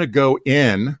 So I'm going to go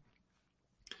in.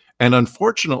 And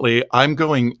unfortunately, I'm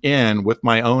going in with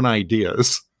my own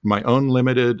ideas, my own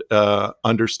limited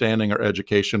understanding or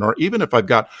education, or even if I've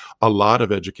got a lot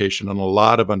of education and a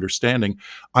lot of understanding,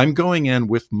 I'm going in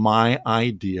with my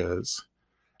ideas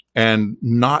and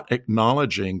not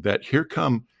acknowledging that here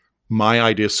come my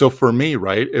ideas. So for me,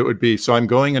 right, it would be, so I'm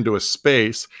going into a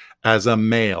space as a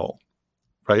male,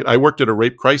 right? I worked at a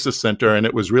rape crisis center, and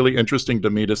it was really interesting to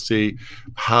me to see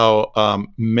how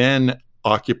men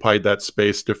occupied that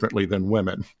space differently than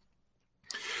women,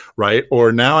 right?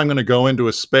 Or now I'm going to go into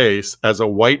a space as a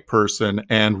white person,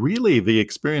 and really the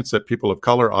experience that people of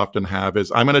color often have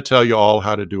is I'm going to tell you all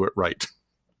how to do it right.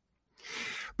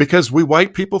 Because we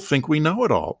white people think we know it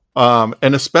all,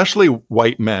 and especially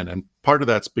white men. And part of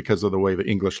that's because of the way the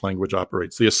English language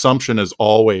operates. The assumption is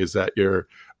always that you're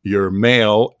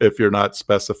male if you're not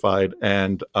specified,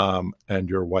 and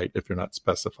you're white if you're not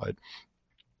specified.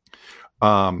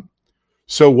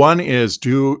 So one is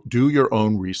do your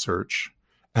own research,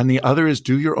 and the other is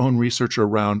do your own research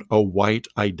around a white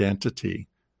identity.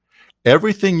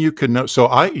 Everything you can know. So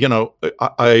I've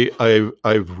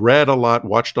read a lot,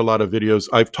 watched a lot of videos.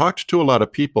 I've talked to a lot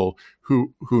of people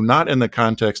who not in the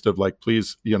context of like,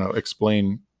 please,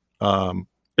 explain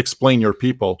your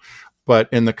people, but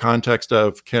in the context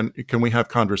of can we have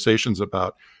conversations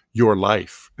about your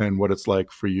life and what it's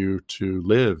like for you to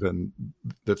live and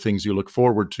the things you look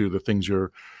forward to, the things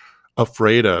you're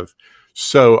afraid of.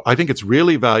 So I think it's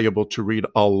really valuable to read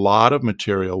a lot of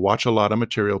material, watch a lot of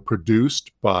material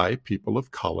produced by people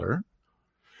of color,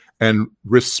 and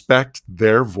respect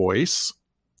their voice,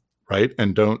 right?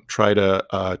 And don't try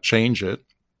to change it.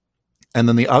 And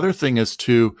then the other thing is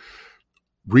to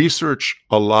research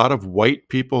a lot of white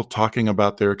people talking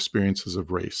about their experiences of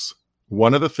race.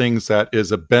 One of the things that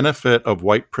is a benefit of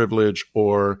white privilege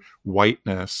or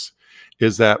whiteness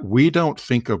is that we don't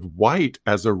think of white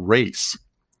as a race.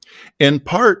 In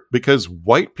part because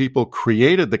white people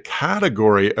created the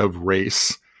category of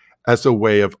race as a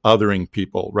way of othering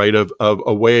people, right? Of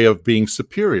a way of being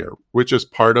superior, which is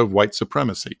part of white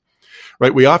supremacy,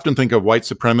 right? We often think of white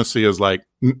supremacy as like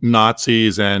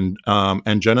Nazis and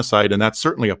genocide, and that's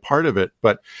certainly a part of it.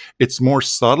 But its more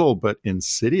subtle but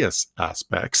insidious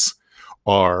aspects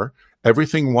are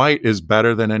everything white is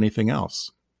better than anything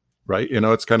else. Right.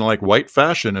 It's kind of like white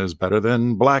fashion is better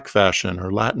than Black fashion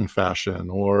or Latin fashion,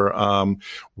 or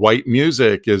white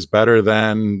music is better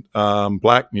than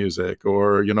Black music,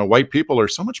 or, white people are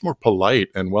so much more polite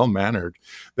and well-mannered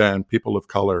than people of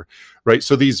color. Right.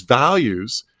 So these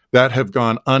values that have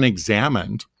gone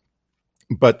unexamined,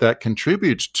 but that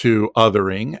contribute to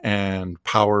othering and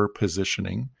power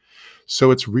positioning.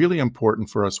 So it's really important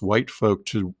for us white folk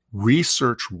to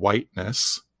research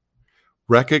whiteness,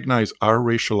 recognize our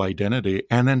racial identity,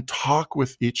 and then talk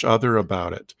with each other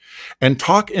about it. And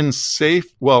talk in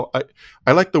safe,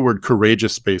 I like the word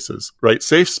courageous spaces, right?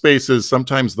 Safe spaces,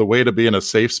 sometimes the way to be in a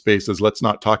safe space is let's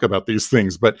not talk about these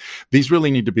things, but these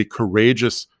really need to be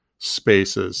courageous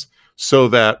spaces so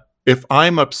that if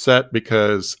I'm upset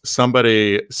because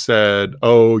somebody said,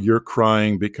 oh, you're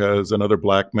crying because another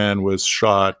Black man was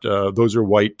shot, those are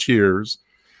white tears,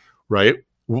 right?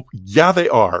 Well, yeah, they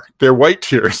are. They're white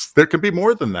tears. There can be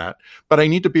more than that. But I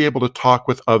need to be able to talk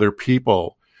with other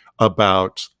people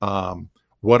about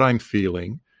what I'm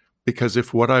feeling, because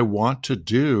if what I want to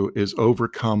do is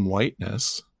overcome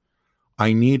whiteness,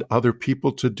 I need other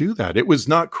people to do that. It was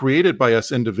not created by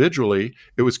us individually.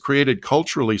 It was created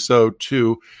culturally. So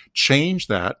to change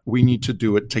that, we need to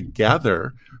do it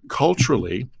together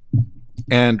culturally.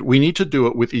 And we need to do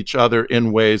it with each other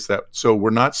in ways that, so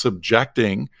we're not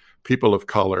subjecting people of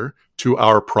color to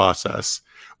our process.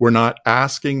 We're not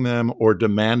asking them or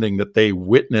demanding that they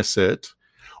witness it,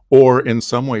 or in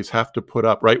some ways have to put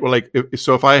up, right? Well, like,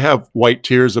 so if I have white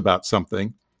tears about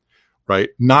something, right,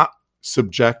 not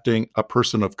subjecting a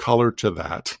person of color to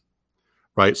that,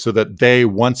 right? So that they,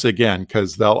 once again,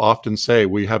 because they'll often say,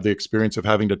 we have the experience of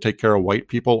having to take care of white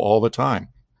people all the time.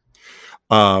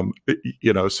 So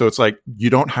it's like, you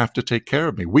don't have to take care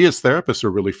of me. We as therapists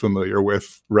are really familiar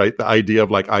with, right, the idea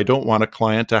of like, I don't want a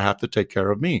client to have to take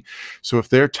care of me. So if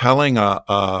they're telling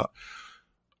a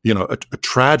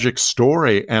tragic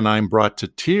story and I'm brought to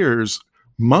tears,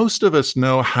 most of us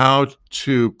know how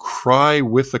to cry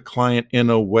with the client in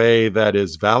a way that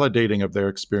is validating of their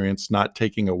experience, not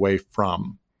taking away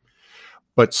from.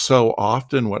 But so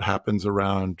often what happens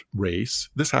around race,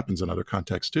 this happens in other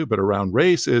contexts too, but around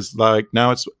race is like,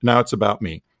 now it's about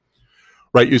me,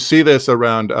 right? You see this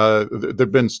around,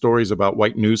 there've been stories about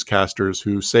white newscasters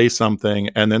who say something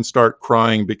and then start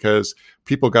crying because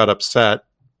people got upset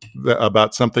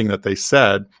about something that they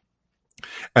said.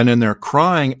 And then they're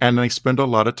crying and they spend a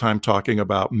lot of time talking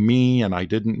about me and I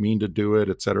didn't mean to do it,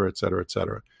 et cetera, et cetera, et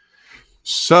cetera.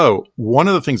 So one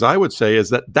of the things I would say is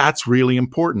that that's really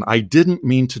important. I didn't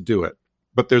mean to do it,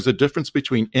 but there's a difference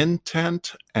between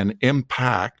intent and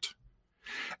impact.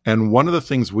 And one of the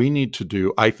things we need to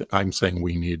do, I'm saying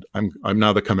we need, I'm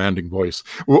now the commanding voice.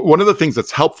 One of the things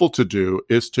that's helpful to do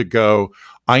is to go,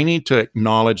 I need to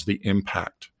acknowledge the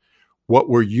impact. What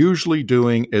we're usually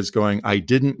doing is going, I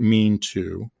didn't mean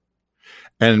to.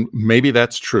 And maybe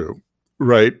that's true,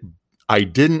 right? I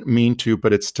didn't mean to,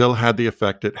 but it still had the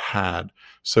effect it had.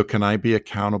 So can I be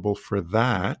accountable for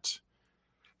that?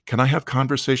 Can I have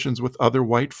conversations with other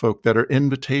white folk that are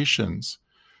invitations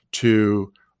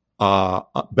to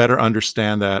better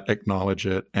understand that, acknowledge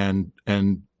it, and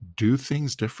do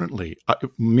things differently?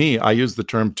 I use the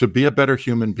term to be a better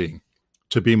human being,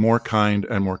 to be more kind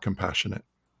and more compassionate.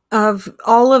 Of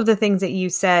all of the things that you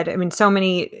said, I mean, so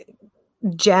many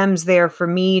gems there for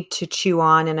me to chew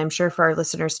on, and I'm sure for our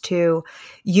listeners too.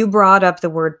 You brought up the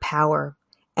word power,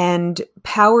 and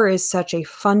power is such a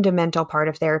fundamental part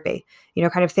of therapy.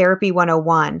 Kind of therapy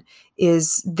 101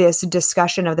 is this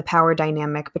discussion of the power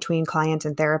dynamic between client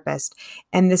and therapist.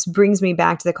 And this brings me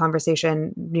back to the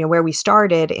conversation, where we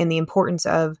started, in the importance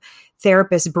of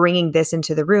therapists bringing this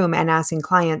into the room and asking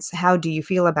clients, how do you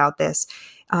feel about this?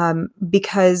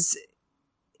 Because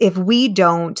if we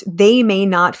don't, they may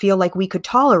not feel like we could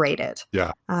tolerate it.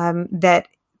 Yeah. That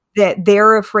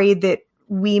they're afraid that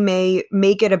we may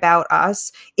make it about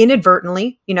us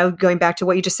inadvertently, going back to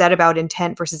what you just said about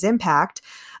intent versus impact.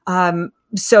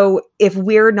 So if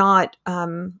we're not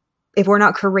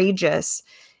courageous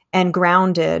and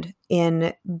grounded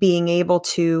in being able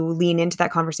to lean into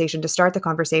that conversation, to start the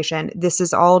conversation, this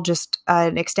is all just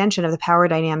an extension of the power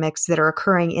dynamics that are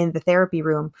occurring in the therapy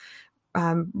room.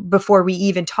 Before we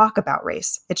even talk about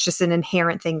race. It's just an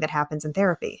inherent thing that happens in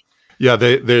therapy. Yeah,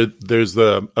 there's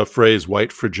a phrase,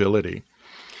 white fragility,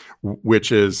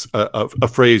 which is a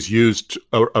phrase used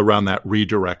around that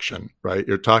redirection, right?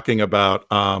 You're talking about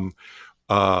harm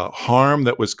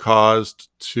that was caused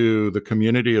to the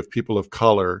community of people of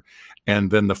color, and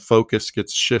then the focus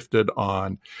gets shifted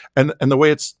on, and the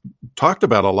way it's talked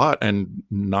about a lot, and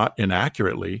not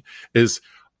inaccurately, is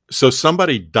so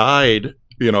somebody died,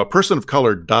 a person of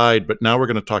color died, but now we're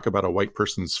going to talk about a white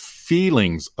person's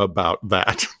feelings about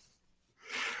that.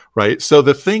 Right. So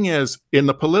the thing is, in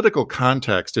the political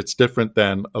context, it's different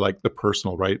than like the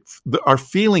personal, right? Our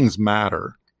feelings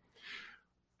matter.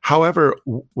 However,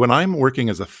 when I'm working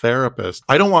as a therapist,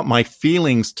 I don't want my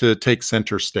feelings to take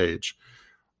center stage.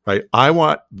 Right. I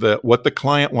want what the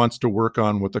client wants to work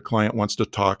on, what the client wants to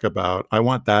talk about. I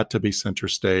want that to be center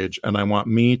stage, and I want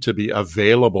me to be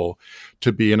available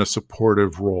to be in a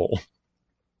supportive role.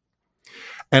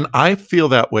 And I feel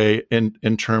that way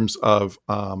in terms of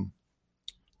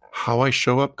how I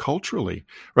show up culturally.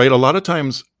 Right. A lot of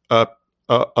times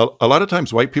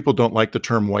white people don't like the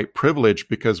term white privilege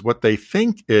because what they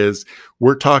think is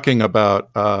we're talking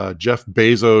about Jeff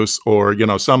Bezos or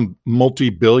some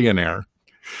multi-billionaire.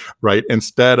 Right.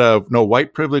 Instead of, no,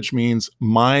 white privilege means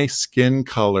my skin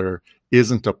color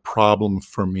isn't a problem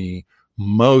for me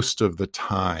most of the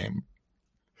time.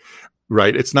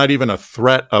 Right. It's not even a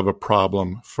threat of a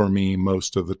problem for me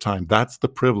most of the time. That's the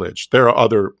privilege. There are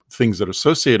other things that are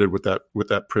associated with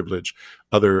that privilege,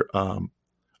 other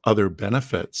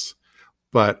benefits.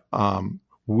 But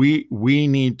we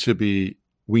need to be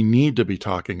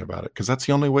talking about it, because that's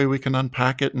the only way we can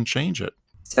unpack it and change it.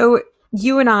 So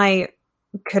you and I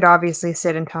could obviously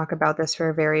sit and talk about this for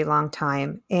a very long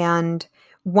time. And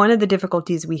one of the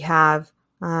difficulties we have,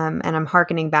 and I'm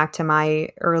hearkening back to my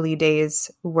early days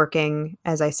working,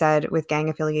 as I said, with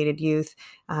gang-affiliated youth,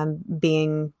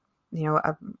 being,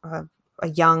 a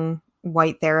young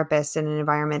white therapist in an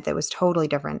environment that was totally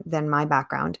different than my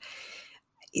background.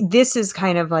 this is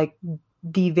kind of like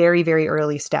the very, very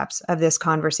early steps of this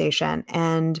conversation.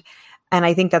 And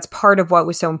I think that's part of what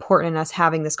was so important in us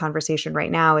having this conversation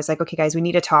right now is like, okay, guys, we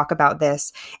need to talk about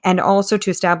this. And also to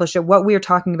establish that what we're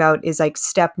talking about is like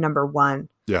step number one.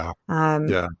 Yeah.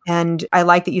 And I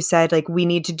like that you said, like, we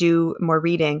need to do more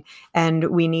reading and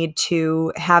we need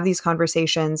to have these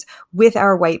conversations with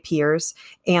our white peers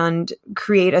and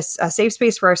create a safe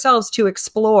space for ourselves to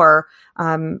explore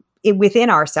within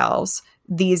ourselves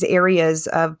these areas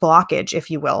of blockage, if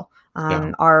you will.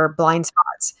 Our blind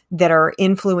spots that are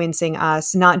influencing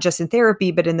us, not just in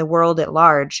therapy, but in the world at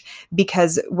large.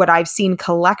 Because what I've seen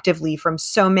collectively from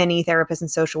so many therapists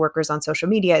and social workers on social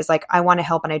media is like, I want to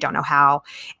help and I don't know how.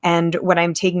 And what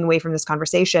I'm taking away from this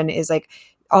conversation is like,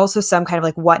 also some kind of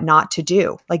like what not to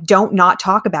do. Like, don't not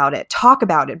talk about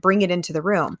it, bring it into the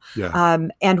room.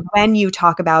 And when you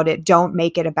talk about it, don't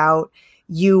make it about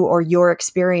you or your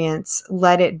experience.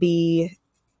 Let it be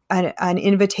an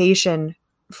invitation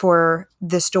for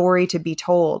the story to be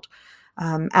told,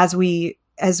 as we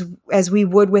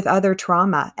would with other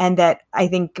trauma. And that I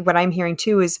think what I'm hearing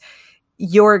too is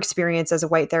your experience as a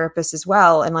white therapist as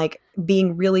well, and like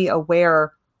being really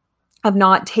aware of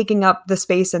not taking up the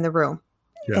space in the room,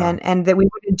 and that we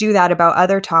wouldn't do that about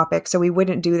other topics. So we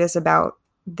wouldn't do this about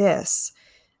this,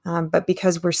 but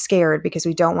because we're scared, because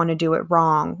we don't want to do it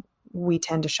wrong, we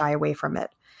tend to shy away from it.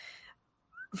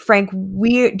 Frank,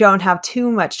 we don't have too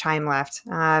much time left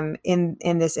in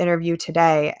this interview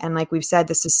today. And like we've said,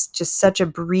 this is just such a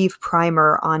brief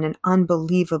primer on an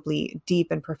unbelievably deep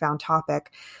and profound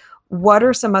topic. What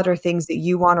are some other things that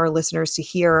you want our listeners to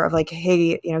hear of like,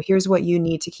 hey, here's what you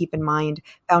need to keep in mind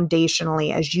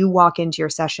foundationally as you walk into your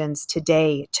sessions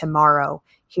today, tomorrow?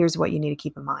 Here's what you need to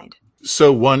keep in mind.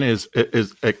 So one is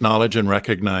acknowledge and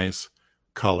recognize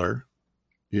color.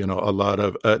 A lot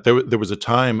of there was a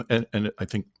time, and I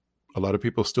think a lot of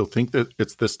people still think that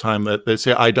it's this time that they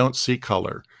say, I don't see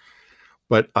color.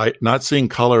 But not seeing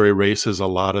color erases a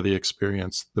lot of the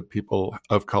experience that people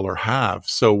of color have.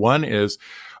 So one is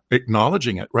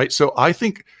acknowledging it, right? So I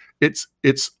think it's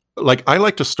like, I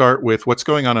like to start with what's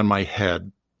going on in my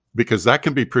head, because that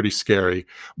can be pretty scary,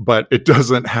 but it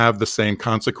doesn't have the same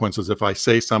consequences if I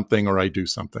say something or I do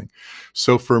something.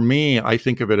 So for me, I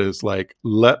think of it as like,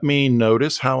 let me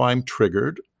notice how I'm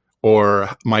triggered or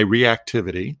my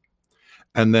reactivity.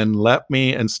 And then let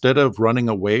me, instead of running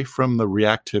away from the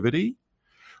reactivity,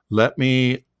 let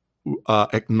me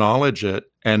acknowledge it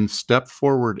and step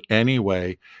forward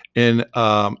anyway in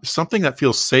something that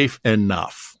feels safe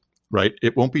enough. Right?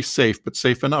 It won't be safe, but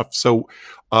safe enough. So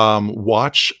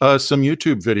watch some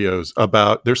YouTube videos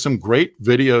there's some great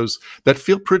videos that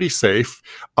feel pretty safe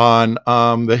on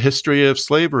the history of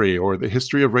slavery or the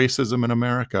history of racism in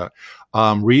America.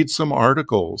 Read some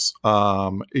articles.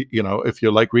 If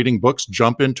you like reading books,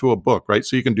 jump into a book, right?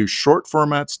 So you can do short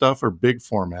format stuff or big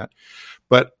format.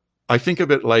 But I think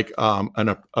of it like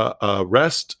a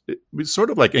rest, it's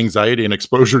sort of like anxiety and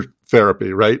exposure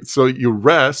therapy, right? So you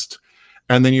rest,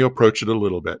 and then you approach it a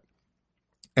little bit,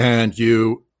 and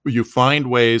you find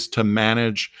ways to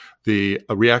manage the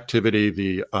reactivity,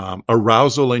 the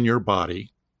arousal in your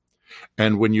body.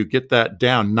 And when you get that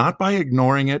down, not by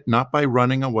ignoring it, not by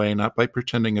running away, not by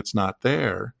pretending it's not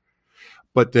there,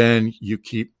 but then you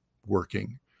keep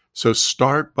working. So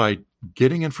start by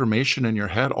getting information in your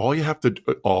head. All you have to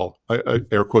do,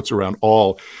 air quotes around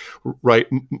all, right?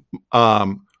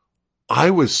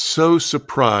 I was so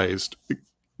surprised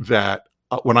that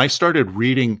when I started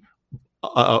reading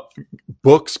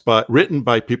books written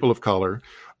by people of color,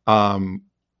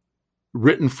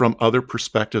 written from other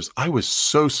perspectives, I was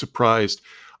so surprised.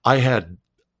 I had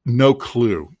no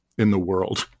clue in the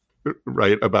world,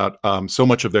 right, about so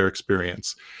much of their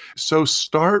experience. So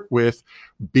start with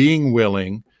being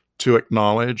willing to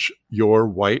acknowledge your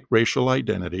white racial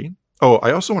identity. Oh,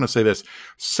 I also want to say this.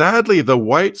 Sadly, the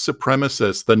white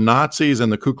supremacists, the Nazis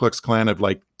and the Ku Klux Klan have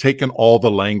like taken all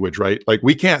the language, right? Like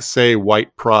we can't say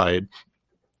white pride,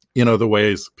 the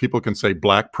ways people can say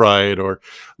black pride or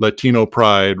Latino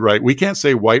pride, right? We can't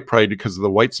say white pride because the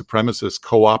white supremacists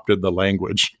co-opted the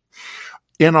language.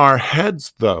 In our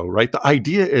heads, though, right? The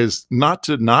idea is not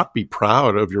to not be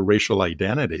proud of your racial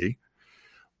identity,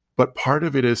 but part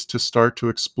of it is to start to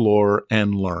explore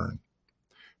and learn.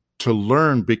 To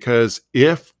learn, because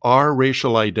if our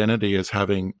racial identity is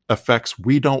having effects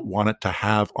we don't want it to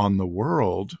have on the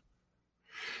world,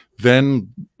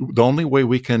 then the only way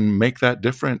we can make that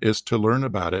different is to learn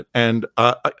about it. And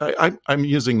I'm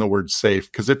using the word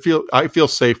safe because I feel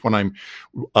safe when I'm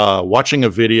watching a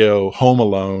video home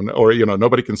alone, or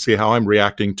nobody can see how I'm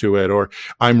reacting to it, or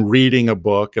I'm reading a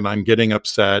book and I'm getting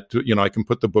upset. I can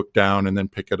put the book down and then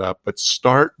pick it up. But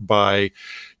start by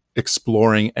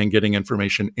exploring and getting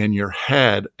information in your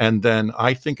head, and then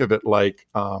I think of it like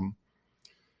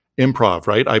improv,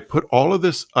 right? I put all of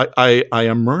this, I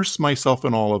immerse myself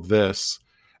in all of this.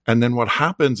 And then what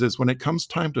happens is when it comes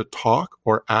time to talk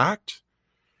or act,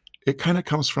 it kind of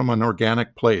comes from an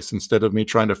organic place. Instead of me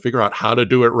trying to figure out how to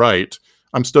do it right,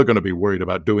 I'm still going to be worried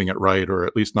about doing it right, or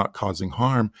at least not causing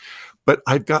harm. But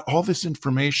I've got all this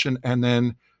information, and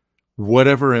then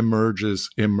whatever emerges,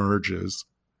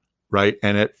 right?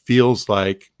 And it feels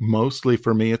like, mostly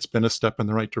for me, it's been a step in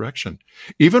the right direction.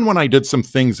 Even when I did some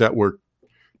things that were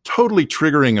totally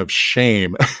triggering of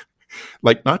shame,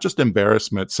 like not just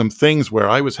embarrassment, some things where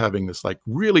I was having this like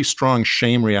really strong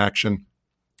shame reaction,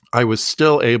 I was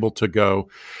still able to go,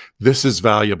 this is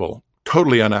valuable,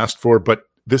 totally unasked for, but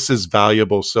this is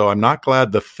valuable. So I'm not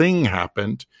glad the thing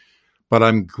happened, but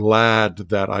I'm glad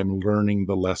that I'm learning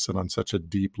the lesson on such a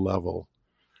deep level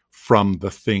from the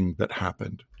thing that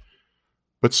happened.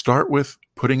 But start with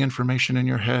putting information in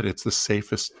your head. It's the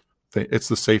safest thing. It's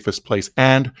the safest place.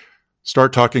 And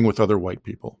start talking with other white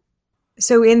people.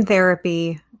 So in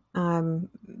therapy,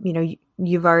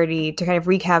 you've already, to kind of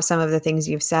recap some of the things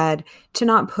you've said, to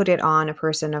not put it on a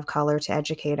person of color to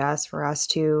educate us, for us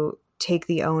to take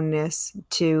the onus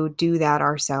to do that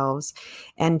ourselves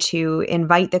and to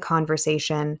invite the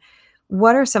conversation.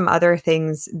 What are some other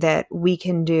things that we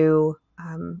can do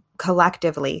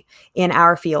collectively in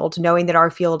our field, knowing that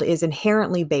our field is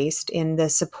inherently based in the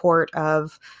support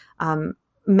of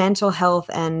mental health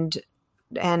and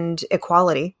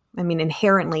equality? I mean,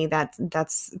 inherently,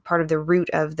 that's part of the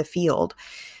root of the field.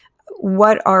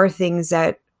 What are things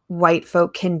that white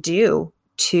folk can do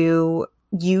to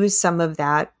use some of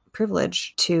that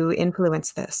privilege to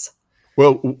influence this?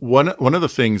 Well, one of the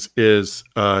things is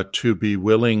to be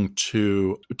willing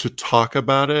to talk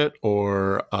about it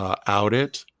or out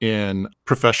it in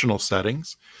professional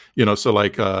settings. So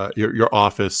like your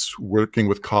office, working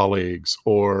with colleagues,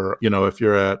 or if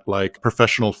you're at like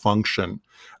professional function,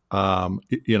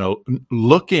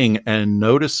 looking and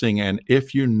noticing, and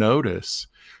if you notice,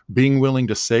 being willing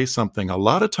to say something. A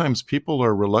lot of times, people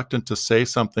are reluctant to say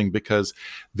something because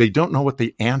they don't know what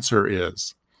the answer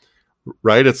is.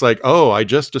 Right? It's like, oh, I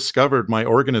just discovered my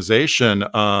organization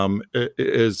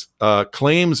is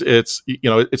claims it's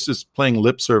just playing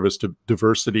lip service to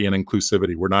diversity and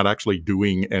inclusivity. We're not actually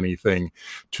doing anything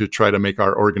to try to make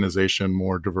our organization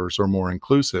more diverse or more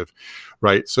inclusive,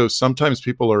 right? So sometimes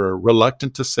people are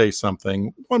reluctant to say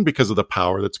something, one, because of the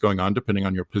power that's going on, depending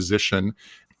on your position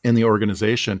in the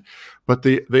organization. But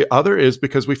the other is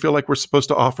because we feel like we're supposed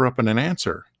to offer up an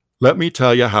answer. Let me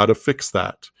tell you how to fix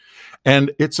that.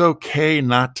 And it's okay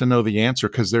not to know the answer,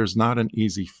 because there's not an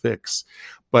easy fix.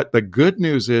 But the good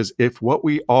news is, if what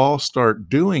we all start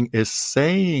doing is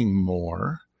saying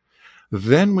more,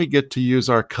 then we get to use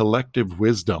our collective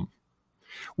wisdom.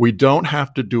 We don't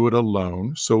have to do it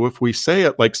alone. So if we say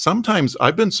it, like sometimes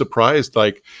I've been surprised,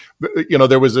 like,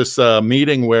 there was this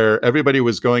meeting where everybody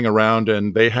was going around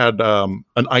and they had an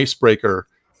icebreaker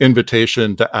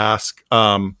invitation to ask,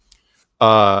 oh,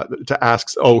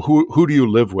 who do you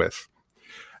live with?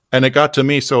 And it got to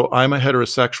me. So I'm a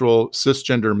heterosexual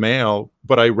cisgender male,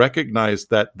 but I recognize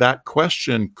that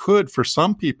question could, for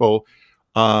some people,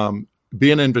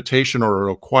 be an invitation or a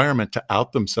requirement to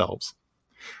out themselves.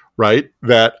 Right.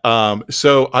 That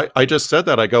so I just said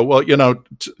that. I go, well,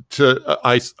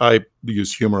 I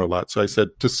use humor a lot. So I said,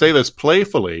 to say this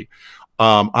playfully,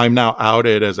 I'm now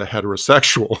outed as a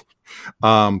heterosexual.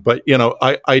 But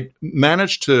I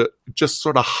managed to just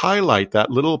sort of highlight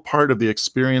that little part of the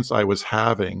experience I was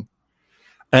having.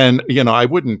 And, I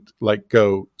wouldn't like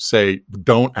go say,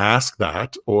 don't ask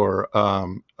that. Or,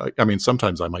 I mean,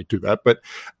 sometimes I might do that, but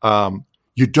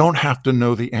you don't have to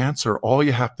know the answer. All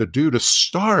you have to do to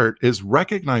start is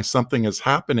recognize something is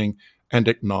happening and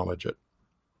acknowledge it.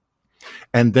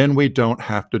 And then we don't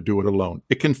have to do it alone.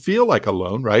 It can feel like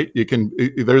alone, right?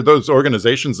 There are those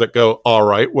organizations that go, all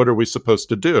right, what are we supposed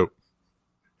to do?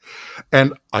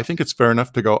 And I think it's fair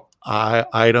enough to go,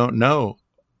 I don't know,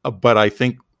 but I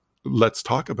think let's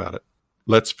talk about it.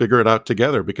 Let's figure it out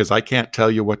together, because I can't tell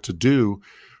you what to do,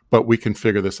 but we can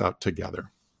figure this out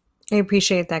together. I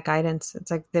appreciate that guidance.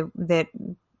 It's like that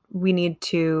we need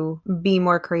to be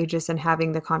more courageous in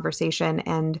having the conversation.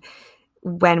 And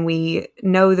when we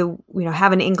know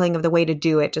have an inkling of the way to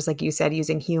do it, just like you said,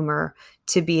 using humor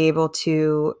to be able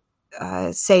to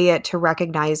say it, to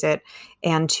recognize it,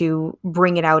 and to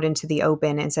bring it out into the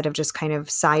open instead of just kind of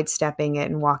sidestepping it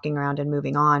and walking around and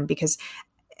moving on, because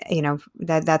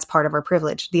that's part of our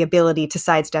privilege, the ability to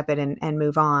sidestep it and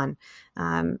move on,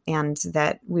 and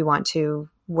that we want to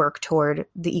work toward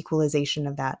the equalization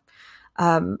of that.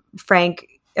 Frank,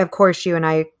 of course, you and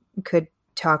I could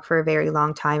talk for a very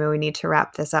long time, and we need to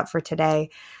wrap this up for today.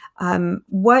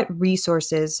 What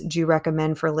resources do you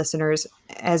recommend for listeners?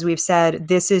 As we've said,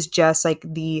 this is just like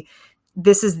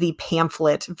this is the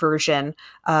pamphlet version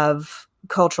of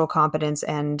cultural competence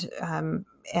and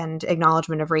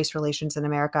acknowledgement of race relations in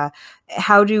America.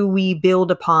 How do we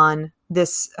build upon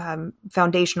this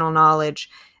foundational knowledge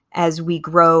as we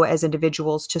grow as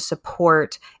individuals to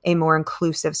support a more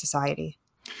inclusive society?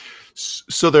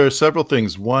 So there are several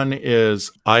things. One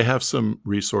is I have some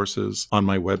resources on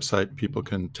my website people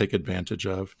can take advantage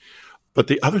of. But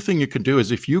the other thing you can do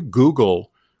is if you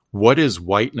Google what is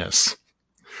whiteness,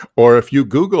 or if you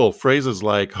Google phrases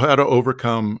like how to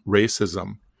overcome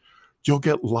racism, you'll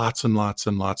get lots and lots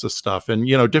and lots of stuff. And,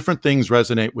 different things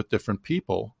resonate with different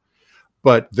people.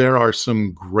 But there are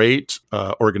some great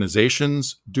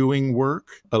organizations doing work.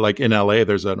 Like in LA,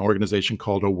 there's an organization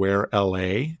called Aware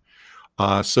LA.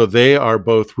 So they are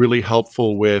both really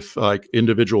helpful with like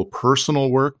individual personal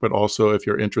work, but also if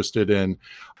you're interested in,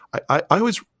 I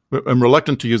always am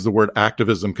reluctant to use the word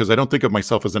activism because I don't think of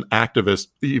myself as an activist,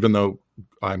 even though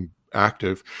I'm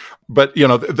active. But,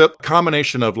 the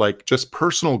combination of like just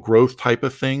personal growth type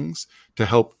of things to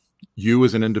help you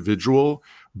as an individual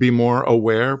be more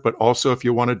aware, but also if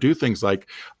you want to do things like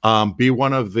be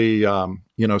one of the,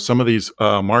 some of these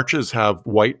marches have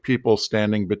white people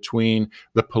standing between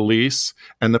the police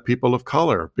and the people of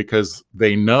color because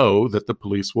they know that the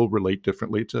police will relate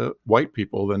differently to white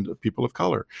people than to people of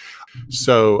color.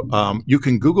 So you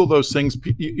can Google those things.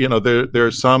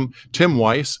 There's some, Tim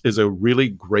Weiss is a really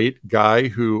great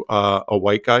guy a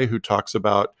white guy who talks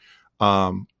about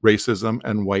racism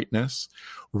and whiteness.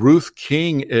 Ruth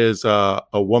King is a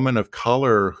woman of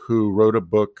color who wrote a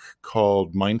book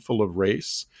called Mindful of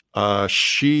Race.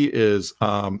 She is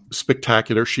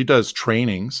spectacular. She does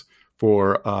trainings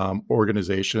for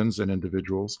organizations and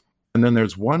individuals. And then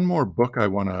there's one more book I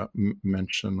want to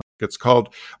mention. It's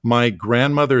called My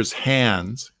Grandmother's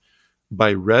Hands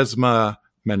by Resmaa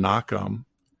Menakem.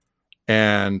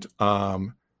 And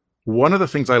one of the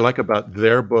things I like about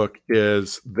their book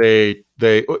is they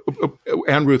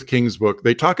and Ruth King's book,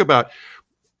 they talk about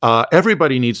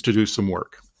everybody needs to do some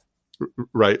work,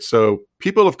 right? So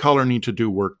people of color need to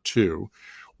do work too.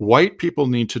 White people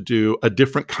need to do a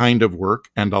different kind of work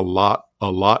and a lot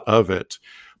of it.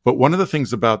 But one of the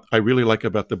things I really like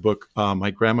about the book, My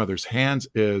Grandmother's Hands,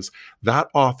 is that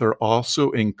author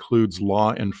also includes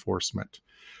law enforcement.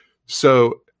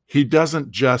 So he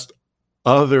doesn't just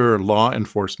other law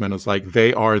enforcement is like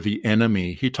they are the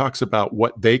enemy. He talks about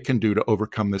what they can do to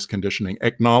overcome this conditioning,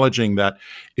 acknowledging that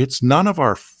it's none of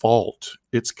our fault.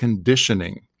 It's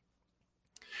conditioning.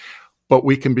 But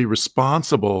we can be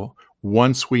responsible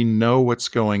once we know what's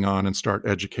going on and start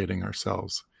educating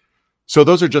ourselves. So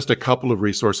those are just a couple of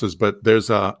resources, but there's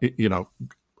you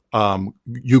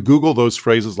Google those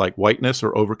phrases like whiteness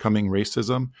or overcoming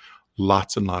racism,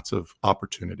 lots and lots of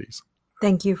opportunities.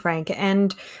 Thank you, Frank.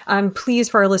 And please,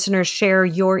 for our listeners, share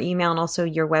your email and also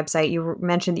your website. You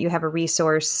mentioned that you have a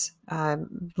resource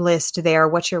list there.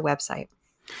 What's your website?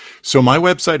 So my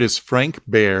website is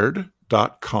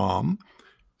frankbaird.com.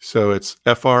 So it's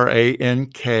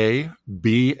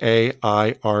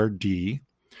FrankBaird.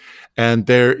 And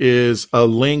there is a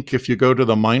link. If you go to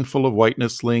the Mindful of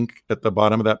Whiteness link at the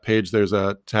bottom of that page, there's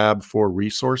a tab for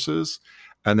resources.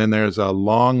 And then there's a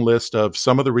long list of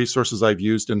some of the resources I've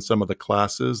used in some of the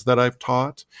classes that I've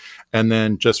taught, and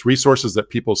then just resources that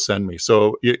people send me.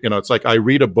 So, it's like I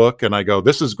read a book and I go,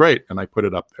 this is great, and I put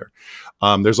it up there.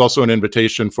 There's also an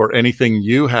invitation for anything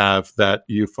you have that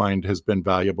you find has been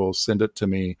valuable, send it to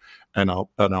me, and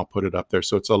I'll put it up there.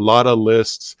 So it's a lot of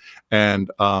lists and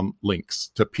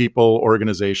links to people,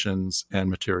 organizations,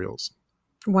 and materials.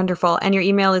 Wonderful. And your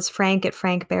email is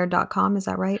frank@frankbaird.com. Is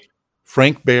that right?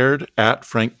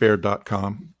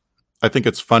 frankbaird@frankbaird.com. I think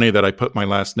it's funny that I put my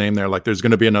last name there. Like there's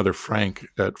going to be another Frank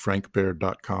at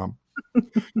frankbaird.com.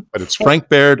 But it's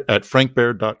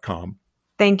frankbaird@frankbaird.com.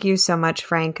 Thank you so much,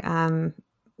 Frank.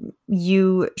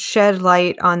 You shed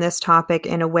light on this topic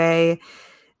in a way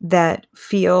that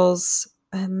feels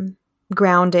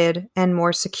grounded and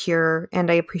more secure. And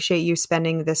I appreciate you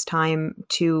spending this time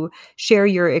to share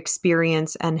your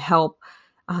experience and help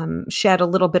shed a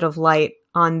little bit of light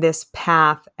on this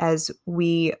path as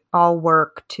we all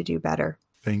work to do better.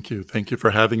 Thank you. Thank you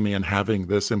for having me and having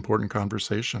this important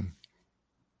conversation.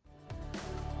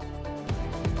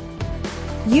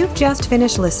 You've just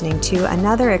finished listening to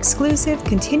another exclusive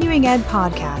continuing ed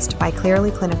podcast by Clearly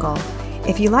Clinical.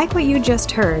 If you like what you just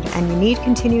heard and you need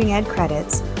continuing ed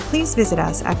credits, please visit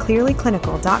us at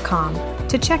clearlyclinical.com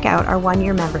to check out our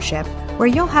one-year membership, where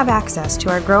you'll have access to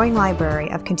our growing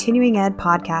library of continuing ed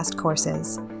podcast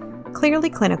courses. Clearly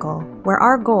Clinical, where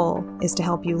our goal is to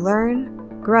help you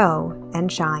learn, grow,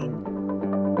 and shine.